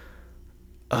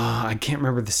I can't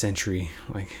remember the century,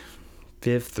 like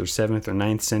 5th or 7th or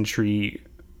 9th century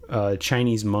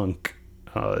Chinese monk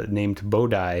named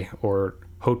Bodai or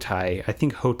Hotai. I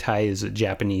think Hotai is a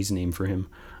Japanese name for him.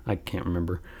 I can't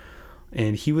remember.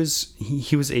 And he was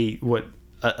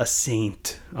a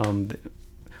saint.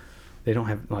 They don't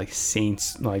have like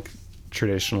saints like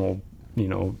traditional,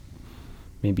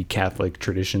 maybe Catholic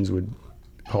traditions would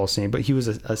call saint, but he was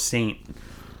a saint.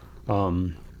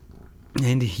 And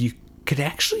you could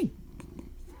actually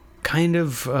kind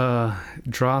of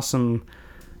draw some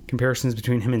comparisons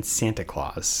between him and Santa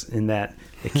Claus, in that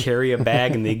they carry a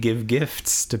bag and they give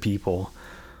gifts to people.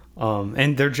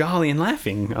 And they're jolly and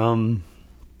laughing.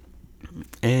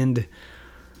 And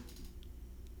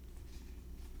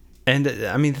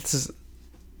I mean,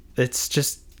 it's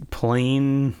just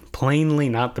plainly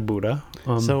not the Buddha.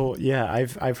 So yeah,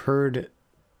 I've heard,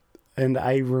 and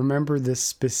I remember this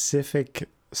specific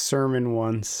sermon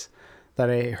once that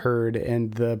I heard,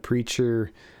 and the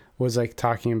preacher was like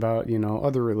talking about,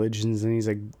 other religions, and he's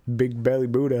like, big belly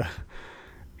Buddha.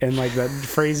 And like that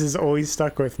phrase has always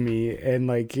stuck with me, and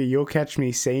like you'll catch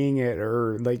me saying it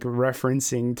or like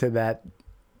referencing to that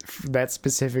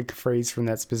specific phrase from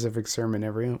that specific sermon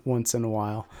every once in a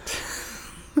while.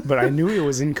 But I knew it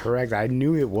was incorrect. I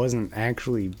knew it wasn't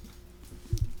actually.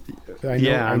 I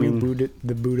knew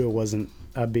the Buddha wasn't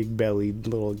a big bellied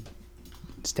little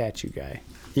statue guy.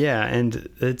 Yeah, and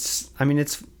it's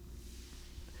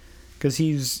because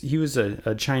he was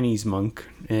a Chinese monk,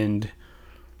 and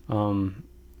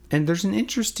there's an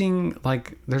interesting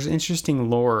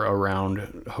lore around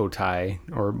Hotai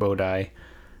or Bodai,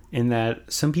 in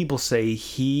that some people say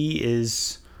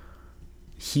he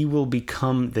will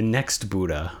become the next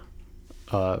Buddha,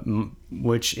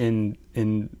 which in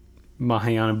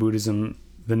Mahayana Buddhism,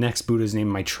 the next Buddha is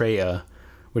named Maitreya,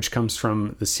 which comes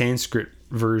from the Sanskrit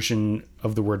version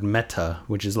of the word metta,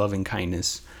 which is loving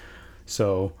kindness.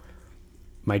 So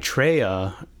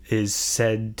Maitreya is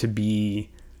said to be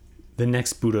the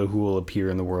next Buddha who will appear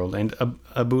in the world. And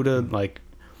a Buddha, like,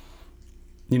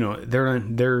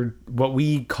 they're what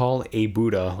we call a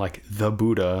Buddha, like the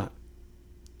Buddha.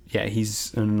 Yeah,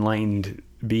 he's an enlightened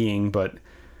being, but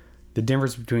the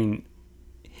difference between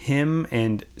him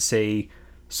and, say,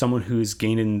 someone who's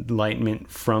gained enlightenment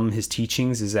from his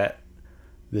teachings is that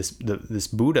this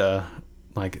Buddha,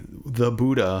 like the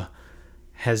Buddha,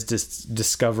 has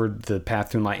discovered the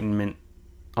path to enlightenment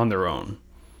on their own.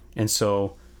 And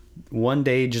so one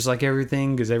day, just like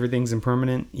everything, because everything's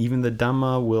impermanent, even the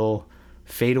Dhamma will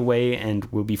fade away and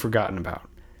will be forgotten about.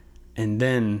 And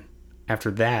then after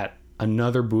that,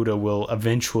 another Buddha will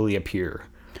eventually appear.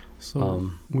 So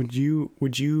could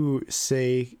you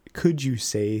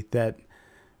say that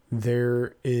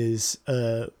there is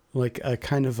a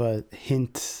kind of a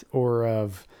hint or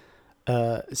of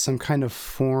some kind of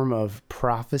form of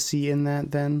prophecy in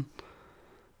that then?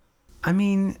 I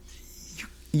mean,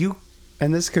 you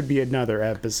and this could be another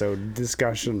episode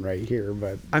discussion right here,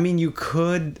 but I mean, you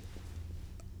could,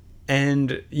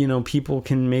 and people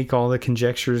can make all the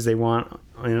conjectures they want,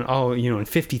 and in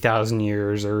 50,000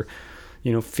 years or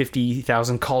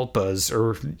 50,000 kalpas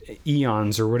or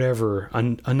eons or whatever,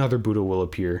 another Buddha will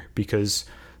appear, because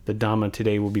the Dhamma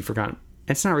today will be forgotten.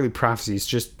 It's not really prophecy. It's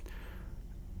just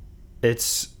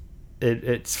it's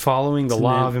following the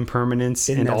law of impermanence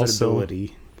and also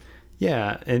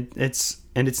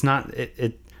it's not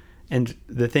and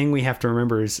the thing we have to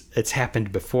remember is it's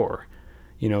happened before.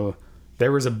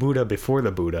 There was a Buddha before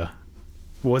the Buddha.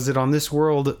 Was it on this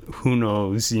world? Who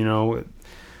knows?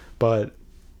 But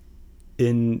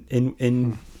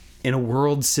in a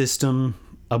world system,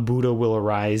 a Buddha will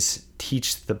arise,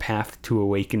 teach the path to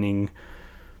awakening,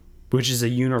 which is a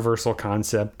universal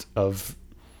concept of,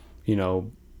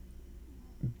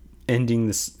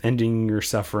 ending your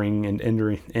suffering and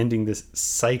ending this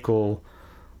cycle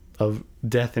of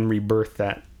death and rebirth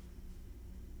that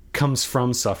comes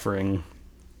from suffering.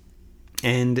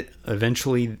 And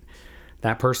eventually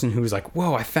that person who's like,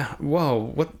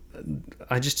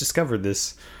 I just discovered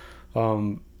this.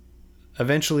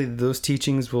 Eventually those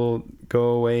teachings will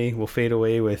go away, will fade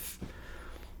away with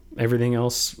everything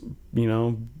else,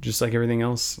 just like everything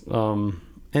else.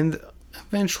 And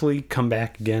eventually come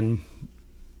back again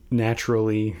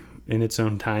naturally in its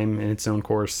own time, in its own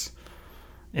course.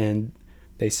 And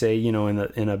they say, in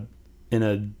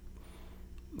a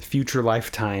future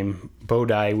lifetime,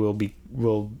 Bodhi will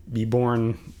be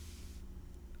born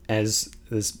as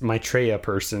this Maitreya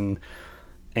person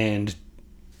and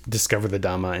discover the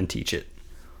Dhamma and teach it.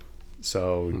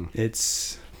 So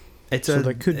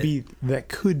that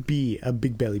could be a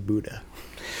big belly Buddha.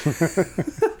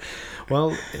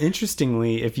 Well,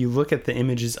 interestingly, if you look at the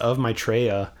images of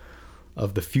Maitreya,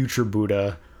 of the future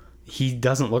Buddha, he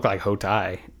doesn't look like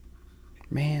Hotai.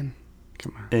 Man,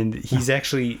 come on. And he's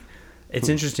actually, it's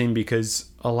interesting because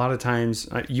a lot of times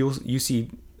you see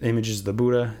images of the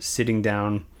Buddha sitting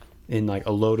down in like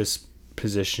a lotus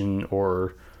position,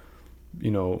 or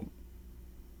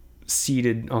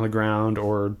seated on the ground,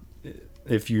 or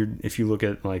if you look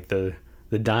at like the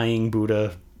dying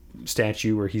Buddha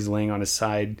statue where he's laying on his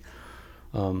side,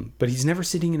 but he's never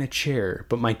sitting in a chair.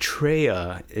 But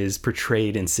Maitreya is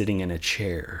portrayed in sitting in a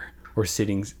chair, or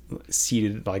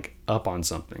seated like up on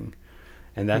something,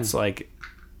 and that's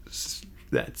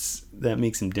that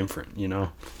makes him different.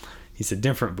 He's a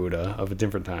different Buddha of a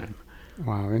different time.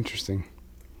 Wow, interesting.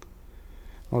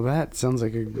 Well, that sounds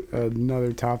like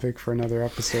another topic for another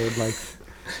episode, like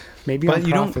maybe on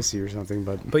prophecy or something.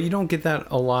 But you don't get that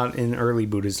a lot in early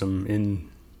Buddhism, in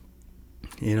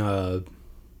the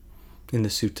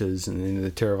suttas and in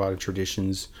the Theravada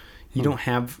traditions. You don't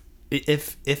have,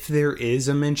 if there is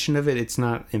a mention of it, it's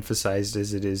not emphasized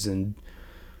as it is in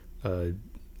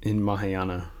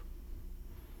Mahayana.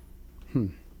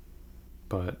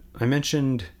 But I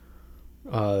mentioned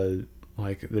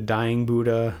like the dying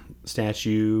Buddha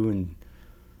statue, and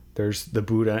there's the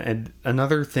Buddha. And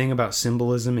another thing about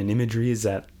symbolism and imagery is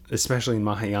that, especially in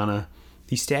Mahayana,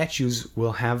 these statues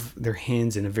will have their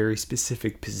hands in a very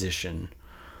specific position,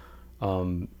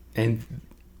 and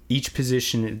each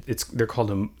position they're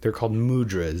called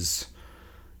mudras,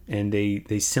 and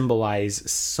they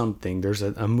symbolize something. There's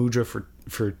a mudra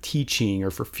for teaching, or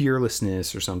for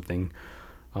fearlessness, or something.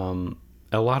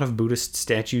 A lot of Buddha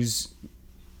statues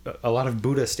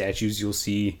you'll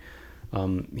see,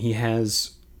 he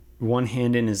has one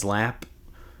hand in his lap,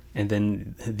 and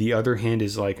then the other hand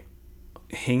is like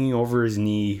hanging over his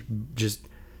knee,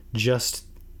 just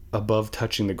above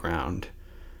touching the ground.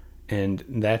 And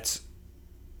that's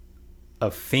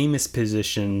a famous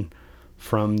position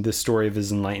from the story of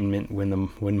his enlightenment,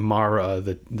 when Mara,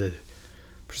 the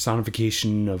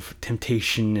personification of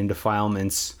temptation and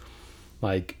defilements,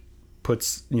 like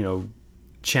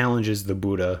challenges the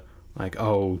Buddha, like,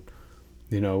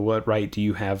 what right do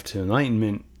you have to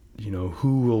enlightenment?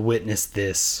 Who will witness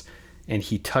this? And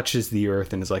he touches the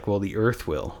earth and is like, well, the earth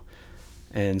will.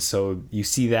 And so you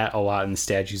see that a lot in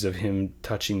statues of him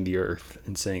touching the earth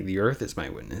and saying, the earth is my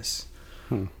witness.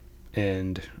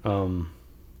 And,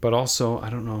 but also, I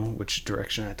don't know which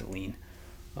direction I have to lean.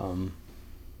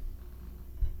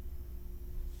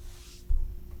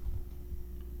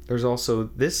 There's also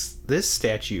this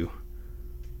statue.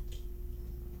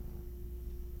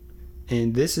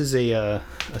 And this is a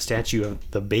statue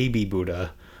of the baby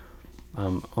Buddha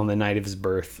on the night of his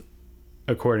birth.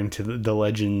 According to the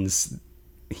legends,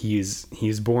 he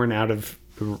is born out of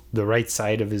the right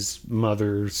side of his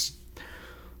mother,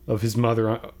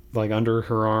 like under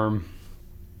her arm,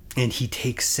 and he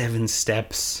takes 7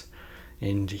 steps,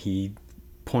 and he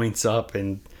points up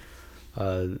and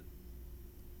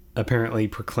apparently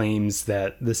proclaims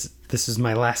that this is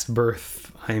my last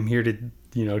birth. I am here to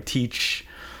teach.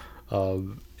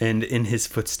 And in his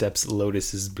footsteps,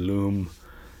 lotuses bloom.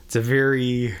 It's a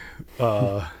very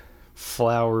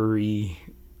flowery,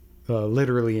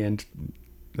 literally and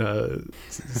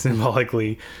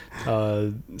symbolically,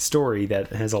 story that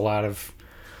has a lot of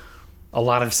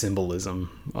symbolism.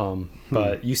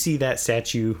 But you see that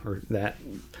statue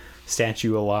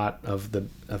a lot of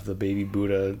the baby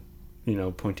Buddha,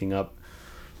 pointing up,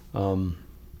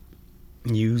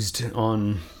 used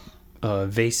on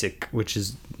Vasak, which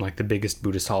is like the biggest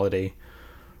Buddhist holiday,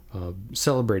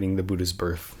 celebrating the Buddha's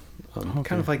birth.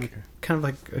 Kind of like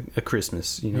a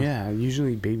Christmas, Yeah,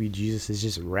 usually baby Jesus is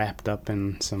just wrapped up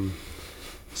in some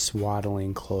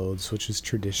swaddling clothes, which is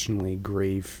traditionally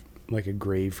like a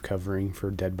grave covering for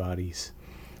dead bodies.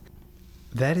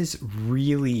 That is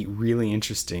really, really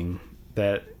interesting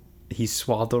that he's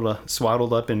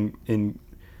swaddled up in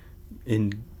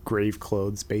grave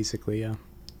clothes, basically. Yeah,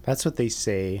 that's what they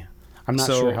say. I'm not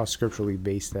sure how scripturally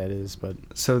based that is, but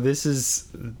so this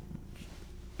is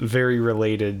very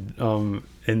related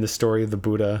in the story of the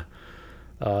Buddha.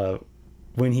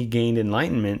 When he gained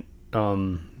enlightenment,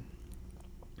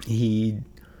 he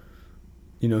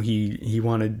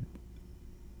wanted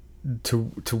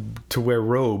to wear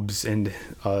robes, and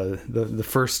the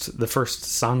first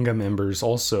Sangha members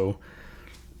also,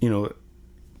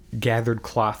 gathered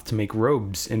cloth to make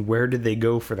robes. And where did they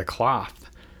go for the cloth?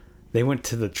 They went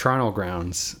to the charnel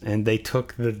grounds, and they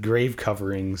took the grave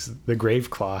coverings, the grave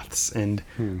cloths, and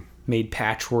made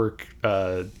patchwork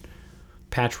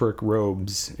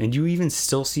robes. And you even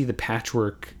still see the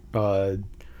patchwork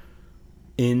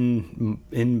in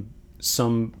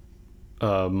some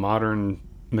modern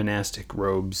monastic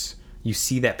robes. You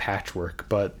see that patchwork,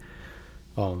 but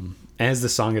as the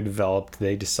Sangha developed,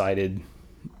 they decided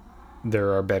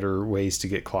there are better ways to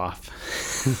get cloth.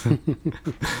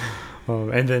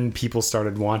 And then people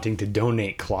started wanting to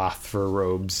donate cloth for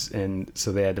robes, and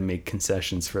so they had to make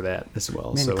concessions for that as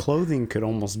well. Man, so clothing could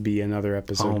almost be another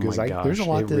episode, because there's a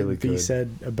lot to be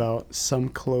said about some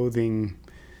clothing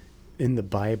in the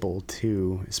Bible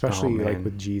too, especially like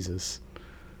with Jesus.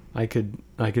 I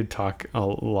could talk a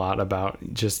lot about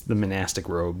just the monastic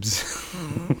robes.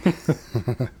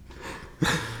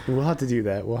 We'll have to do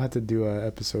that. We'll have to do an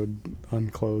episode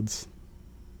on clothes.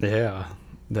 Yeah,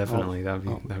 definitely.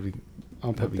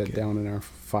 I'll put that down in our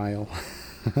file.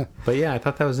 But yeah, I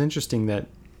thought that was interesting that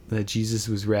Jesus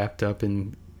was wrapped up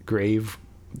in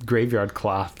graveyard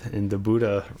cloth, and the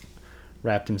Buddha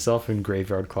wrapped himself in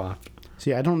graveyard cloth.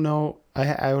 See, I don't know.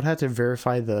 I would have to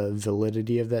verify the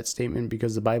validity of that statement,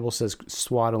 because the Bible says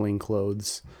swaddling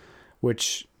clothes,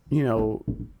 which, in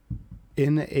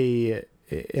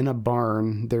a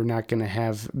barn, they're not going to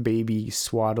have baby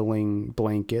swaddling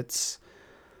blankets.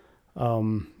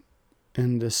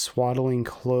 And the swaddling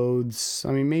clothes,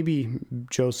 I mean, maybe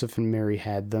Joseph and Mary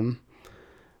had them,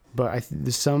 but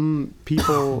some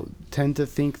people tend to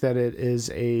think that it is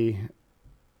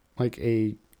like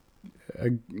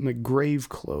grave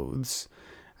clothes.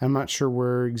 I'm not sure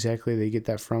where exactly they get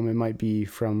that from. It might be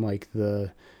from like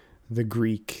the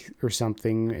Greek or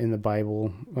something in the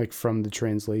Bible, like from the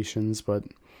translations, but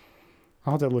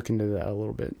I'll have to look into that a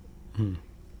little bit.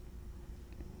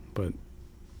 But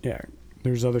yeah,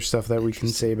 there's other stuff that we can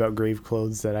say about grave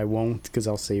clothes that I won't, because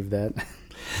I'll save that.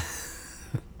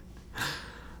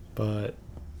 But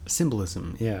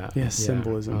symbolism,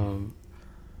 symbolism.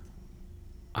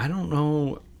 I don't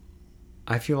know.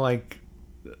 I feel like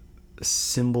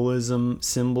symbols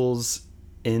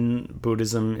in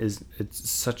Buddhism it's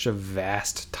such a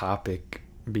vast topic,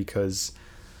 because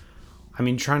I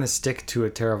mean, trying to stick to a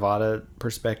Theravada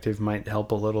perspective might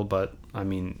help a little, but I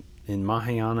mean, in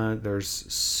Mahayana, there's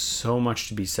so much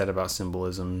to be said about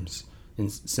symbolism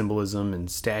and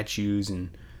statues and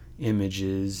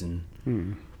images, and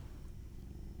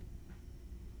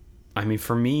I mean,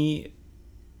 for me,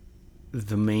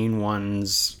 the main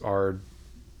ones are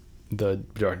the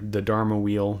Dharma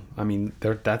wheel. I mean,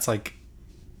 that's like,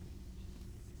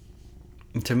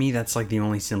 to me, that's like the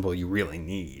only symbol you really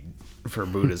need for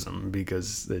Buddhism,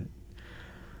 because it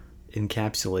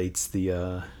encapsulates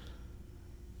the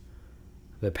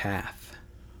path.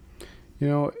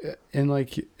 And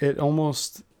like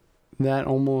almost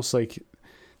like,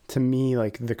 to me,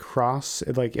 like the cross,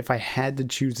 like if I had to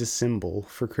choose a symbol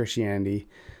for Christianity,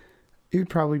 it would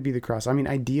probably be the cross. I mean,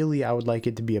 ideally I would like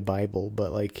it to be a Bible,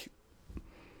 but like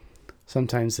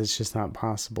sometimes it's just not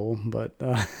possible, but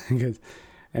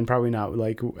and probably not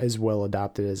like as well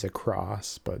adopted as a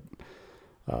cross, but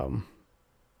I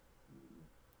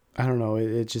don't know,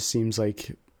 it just seems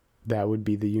like that would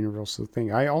be the universal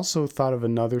thing. I also thought of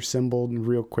another symbol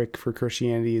real quick for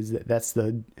Christianity, is that's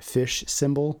the fish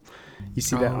symbol. You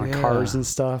see that on cars and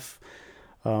stuff.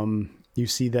 You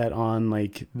see that on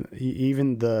like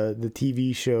even the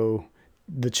TV show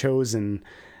The Chosen.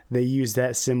 They use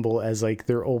that symbol as like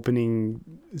their opening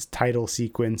title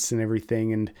sequence and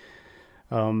everything. And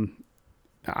I'm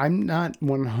not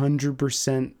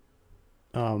 100%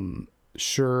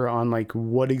 sure on like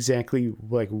what exactly,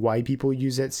 like why people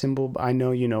use that symbol. I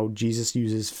know, Jesus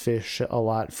uses fish a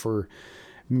lot for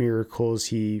miracles.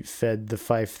 He fed the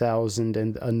 5,000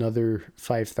 and another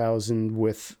 5,000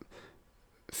 with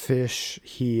fish.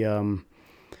 He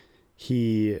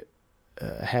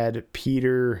had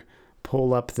Peter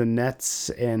pull up the nets,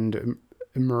 and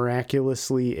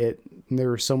miraculously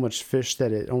there was so much fish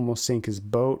that it almost sank his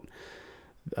boat.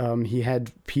 He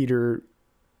had Peter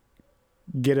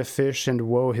get a fish,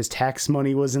 and his tax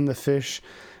money was in the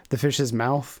fish's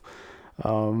mouth.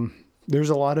 there's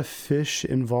a lot of fish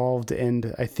involved,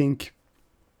 and I think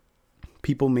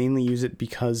people mainly use it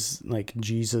because like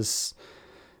Jesus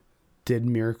did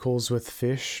miracles with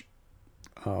fish.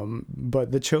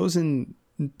 But the Chosen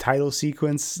title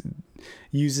sequence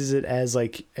uses it as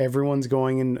like everyone's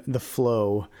going in the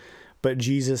flow, but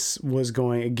Jesus was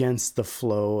going against the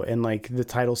flow, and like the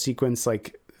title sequence,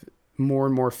 like more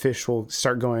and more fish will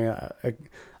start going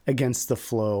against the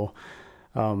flow.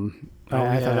 I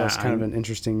thought that was kind of an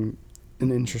interesting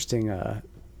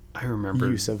I remember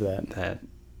use of that.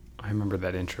 I remember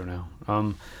that intro now.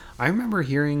 I remember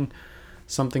hearing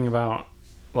something about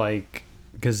like,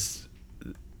 because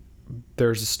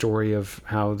there's a story of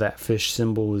how that fish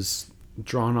symbol was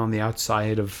drawn on the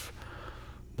outside of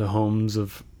the homes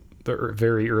of the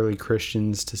very early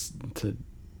Christians to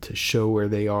show where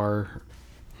they are,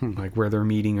 like where they're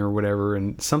meeting or whatever,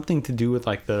 and something to do with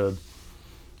like the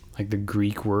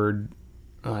Greek word.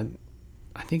 I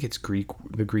think it's Greek.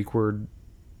 The Greek word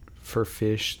for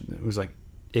fish, it was like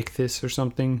ichthys or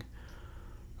something.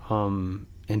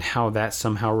 And how that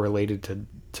somehow related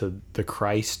to the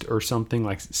Christ or something,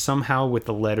 like somehow with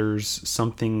the letters,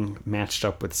 something matched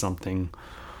up with something.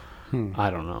 I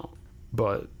don't know,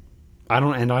 but I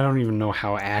don't even know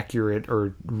how accurate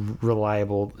or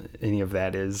reliable any of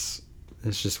that is.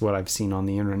 It's just what I've seen on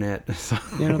the internet. So.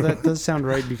 That does sound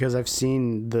right, because I've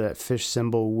seen the fish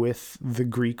symbol with the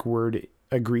Greek word,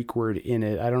 a Greek word in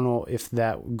it. I don't know if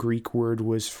that Greek word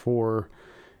was for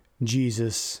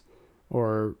Jesus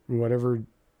or whatever.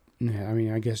 I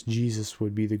mean, I guess Jesus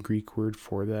would be the Greek word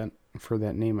for that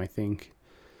name, I think.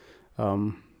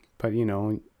 But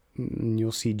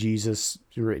you'll see Jesus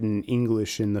written in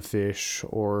English in the fish,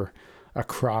 or a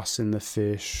cross in the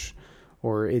fish,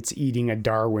 or it's eating a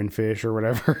Darwin fish, or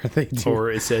whatever they do. Or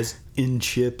it says in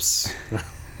chips.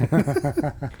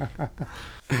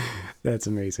 That's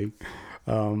amazing.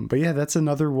 But yeah, that's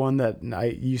another one that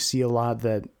you see a lot,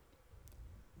 that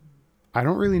I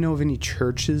don't really know of any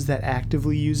churches that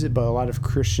actively use it, but a lot of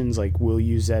Christians like will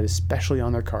use that, especially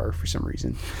on their car for some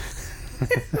reason.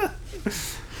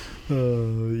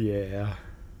 Oh yeah.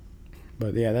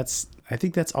 But yeah, I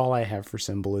think that's all I have for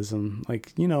symbolism.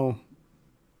 like,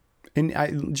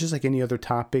 and just like any other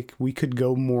topic, we could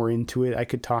go more into it. I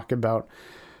could talk about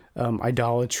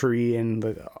idolatry and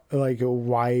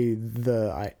why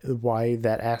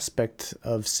that aspect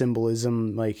of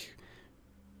symbolism like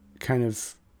kind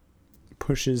of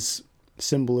pushes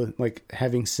like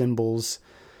having symbols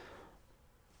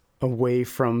away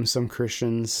from some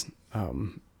Christians. I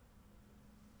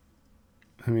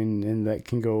mean, and that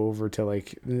can go over to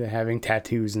like having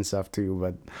tattoos and stuff too,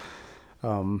 but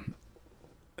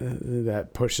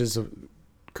that pushes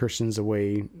Christians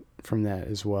away from that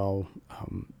as well.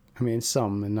 I mean,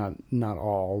 some, and not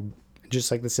all. Just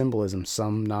like the symbolism,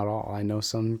 some, not all. I know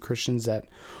some Christians that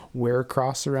wear a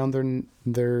cross around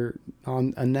their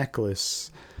on a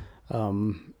necklace,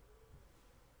 and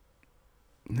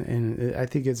I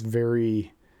think it's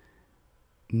very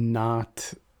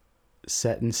not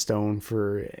set in stone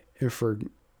for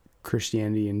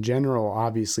Christianity in general,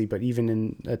 obviously, but even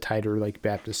in a tighter like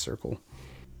Baptist circle.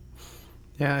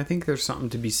 Yeah, I think there's something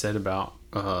to be said about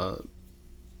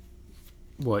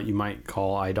what you might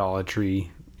call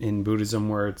idolatry in Buddhism,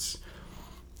 where it's,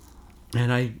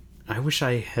 and I wish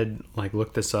I had like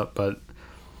looked this up, but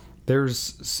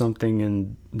there's something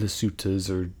in the suttas,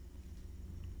 or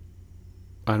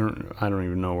I don't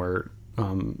even know where.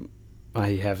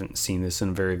 I haven't seen this in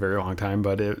a very, very long time,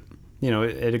 but it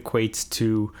equates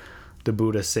to the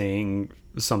Buddha saying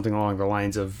something along the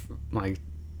lines of like,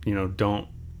 don't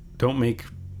make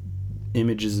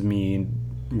images of me and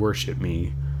worship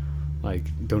me, like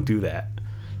don't do that.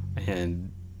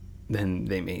 And then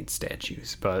they made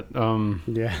statues, but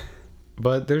yeah.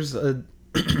 But there's a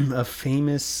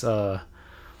famous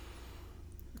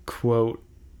quote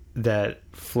that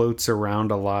floats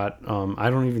around a lot. I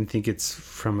don't even think it's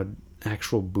from an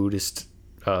actual Buddhist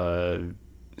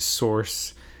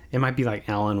source. It might be like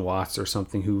Alan Watts or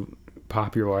something, who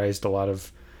popularized a lot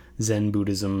of Zen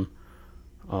Buddhism.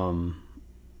 And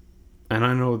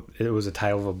I know it was a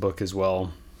title of a book as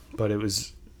well, but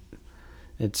it's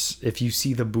if you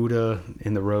see the Buddha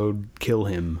in the road, kill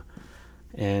him.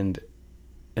 And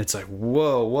it's like,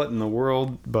 whoa, what in the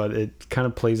world? But it kind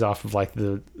of plays off of like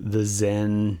the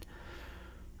Zen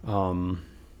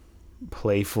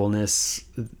playfulness.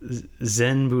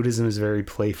 Zen Buddhism is very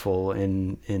playful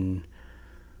in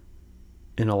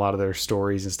a lot of their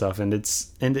stories and stuff, and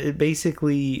it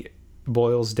basically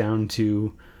boils down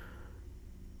to,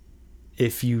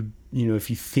 if you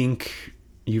think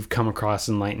you've come across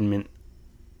enlightenment,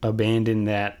 abandon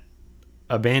that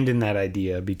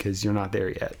idea, because you're not there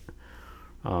yet.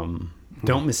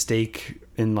 Don't mistake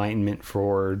enlightenment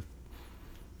for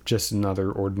just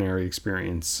another ordinary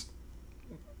experience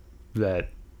that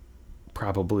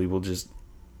probably will just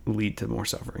lead to more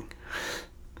suffering.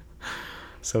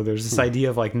 So there's this idea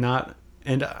of like not,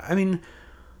 and I mean,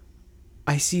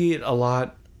 I see it a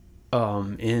lot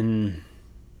in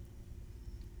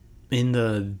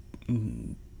the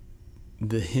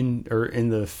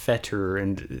fetter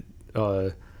and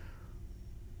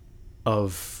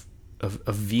of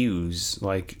views.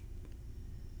 Like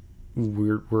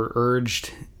we're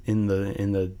urged in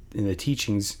the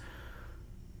teachings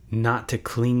not to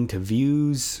cling to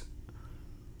views,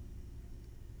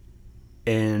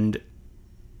 and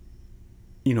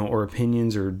or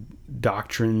opinions or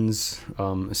doctrines,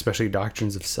 especially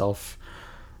doctrines of self.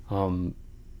 And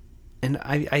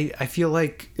I feel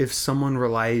like if someone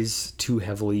relies too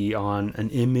heavily on an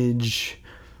image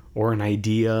or an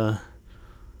idea,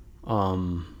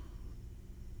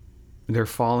 they're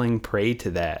falling prey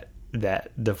to that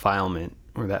defilement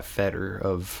or that fetter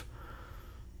of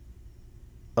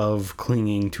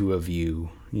clinging to a view.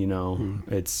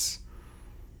 It's,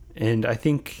 and I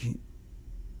think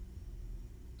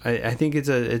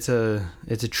it's a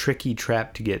tricky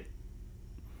trap to get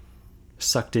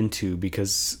sucked into,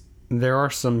 because there are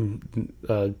some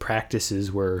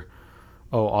practices where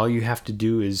all you have to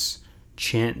do is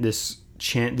chant this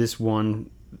one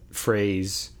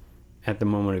phrase at the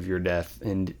moment of your death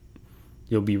and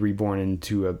you'll be reborn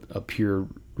into a pure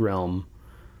realm.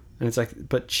 And it's like,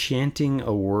 but chanting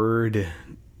a word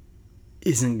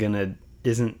isn't gonna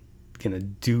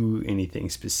do anything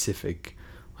specific.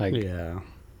 Like, yeah,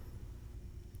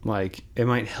 like it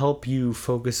might help you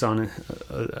focus on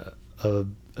a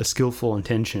skillful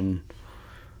intention,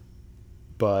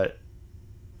 but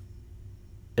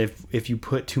if you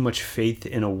put too much faith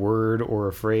in a word or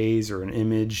a phrase or an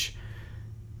image,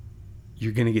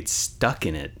 you're gonna get stuck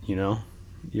in it.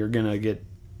 You're gonna get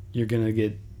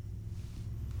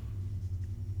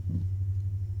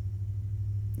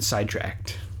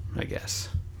sidetracked, I guess.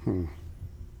 And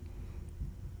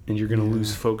you're gonna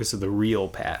lose focus of the real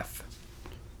path.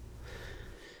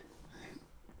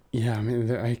 Yeah, I mean,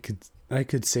 I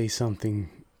could say something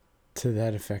to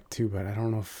that effect too, but I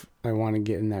don't know if I want to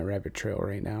get in that rabbit trail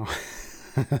right now.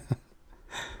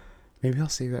 Maybe I'll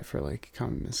save that for like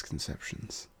common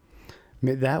misconceptions.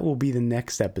 That will be the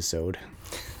next episode.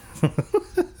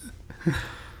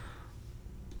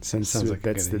 Since like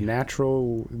that's the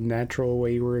natural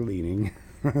way we're leaning.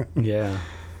 Yeah.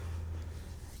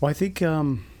 Well, I think,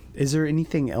 is there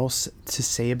anything else to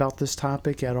say about this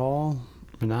topic at all?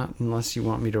 Not unless you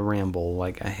want me to ramble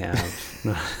like I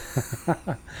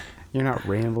have. You're not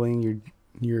rambling.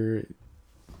 You're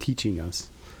teaching us.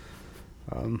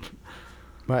 But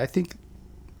I think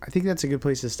that's a good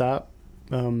place to stop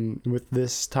with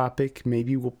this topic.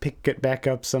 Maybe we'll pick it back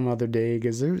up some other day,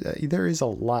 because there is a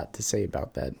lot to say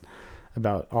about that,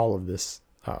 about all of this.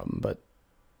 But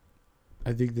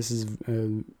I think this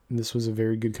was a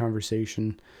very good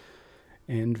conversation,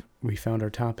 and we found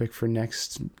our topic for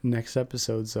next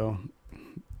episode. So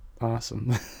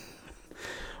awesome.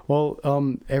 Well,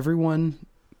 everyone,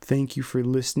 thank you for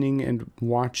listening and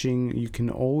watching. You can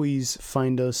always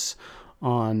find us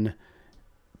on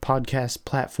podcast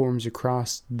platforms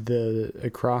across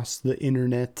the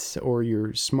internet or your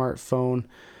smartphone.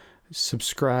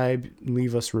 Subscribe,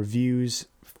 leave us reviews.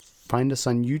 Find us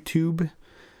on YouTube,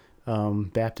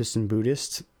 Baptist and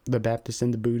Buddhist, the Baptist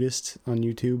and the Buddhist on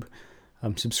YouTube.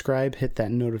 Subscribe, hit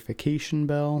that notification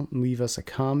bell, leave us a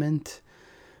comment.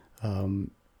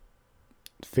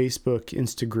 Facebook,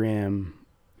 Instagram,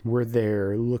 we're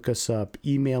there. Look us up.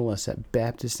 Email us at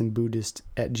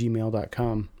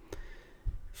baptistandbuddhist@gmail.com.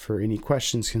 For any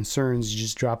questions, concerns,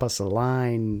 just drop us a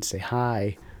line, say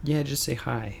hi. Yeah, just say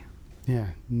hi. Yeah,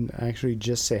 actually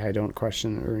just say hi, don't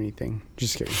question or anything.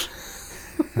 Just kidding.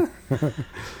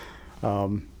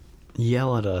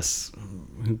 Yell at us.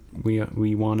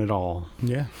 We want it all.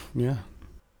 Yeah,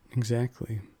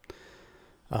 exactly.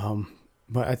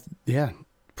 But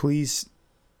please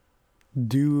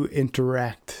do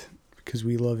interact, because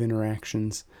we love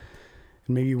interactions,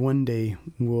 and maybe one day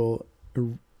we'll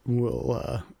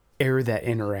air that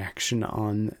interaction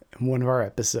on one of our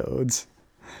episodes.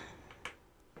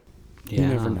 Yeah.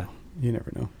 You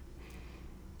never know.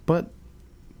 But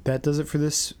that does it for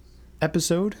this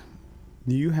episode.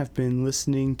 You have been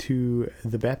listening to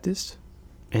The Baptist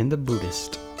and the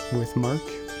Buddhist with Mark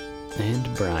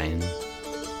and Bryan.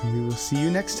 We will see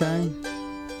you next time.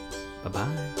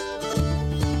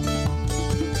 Bye-bye.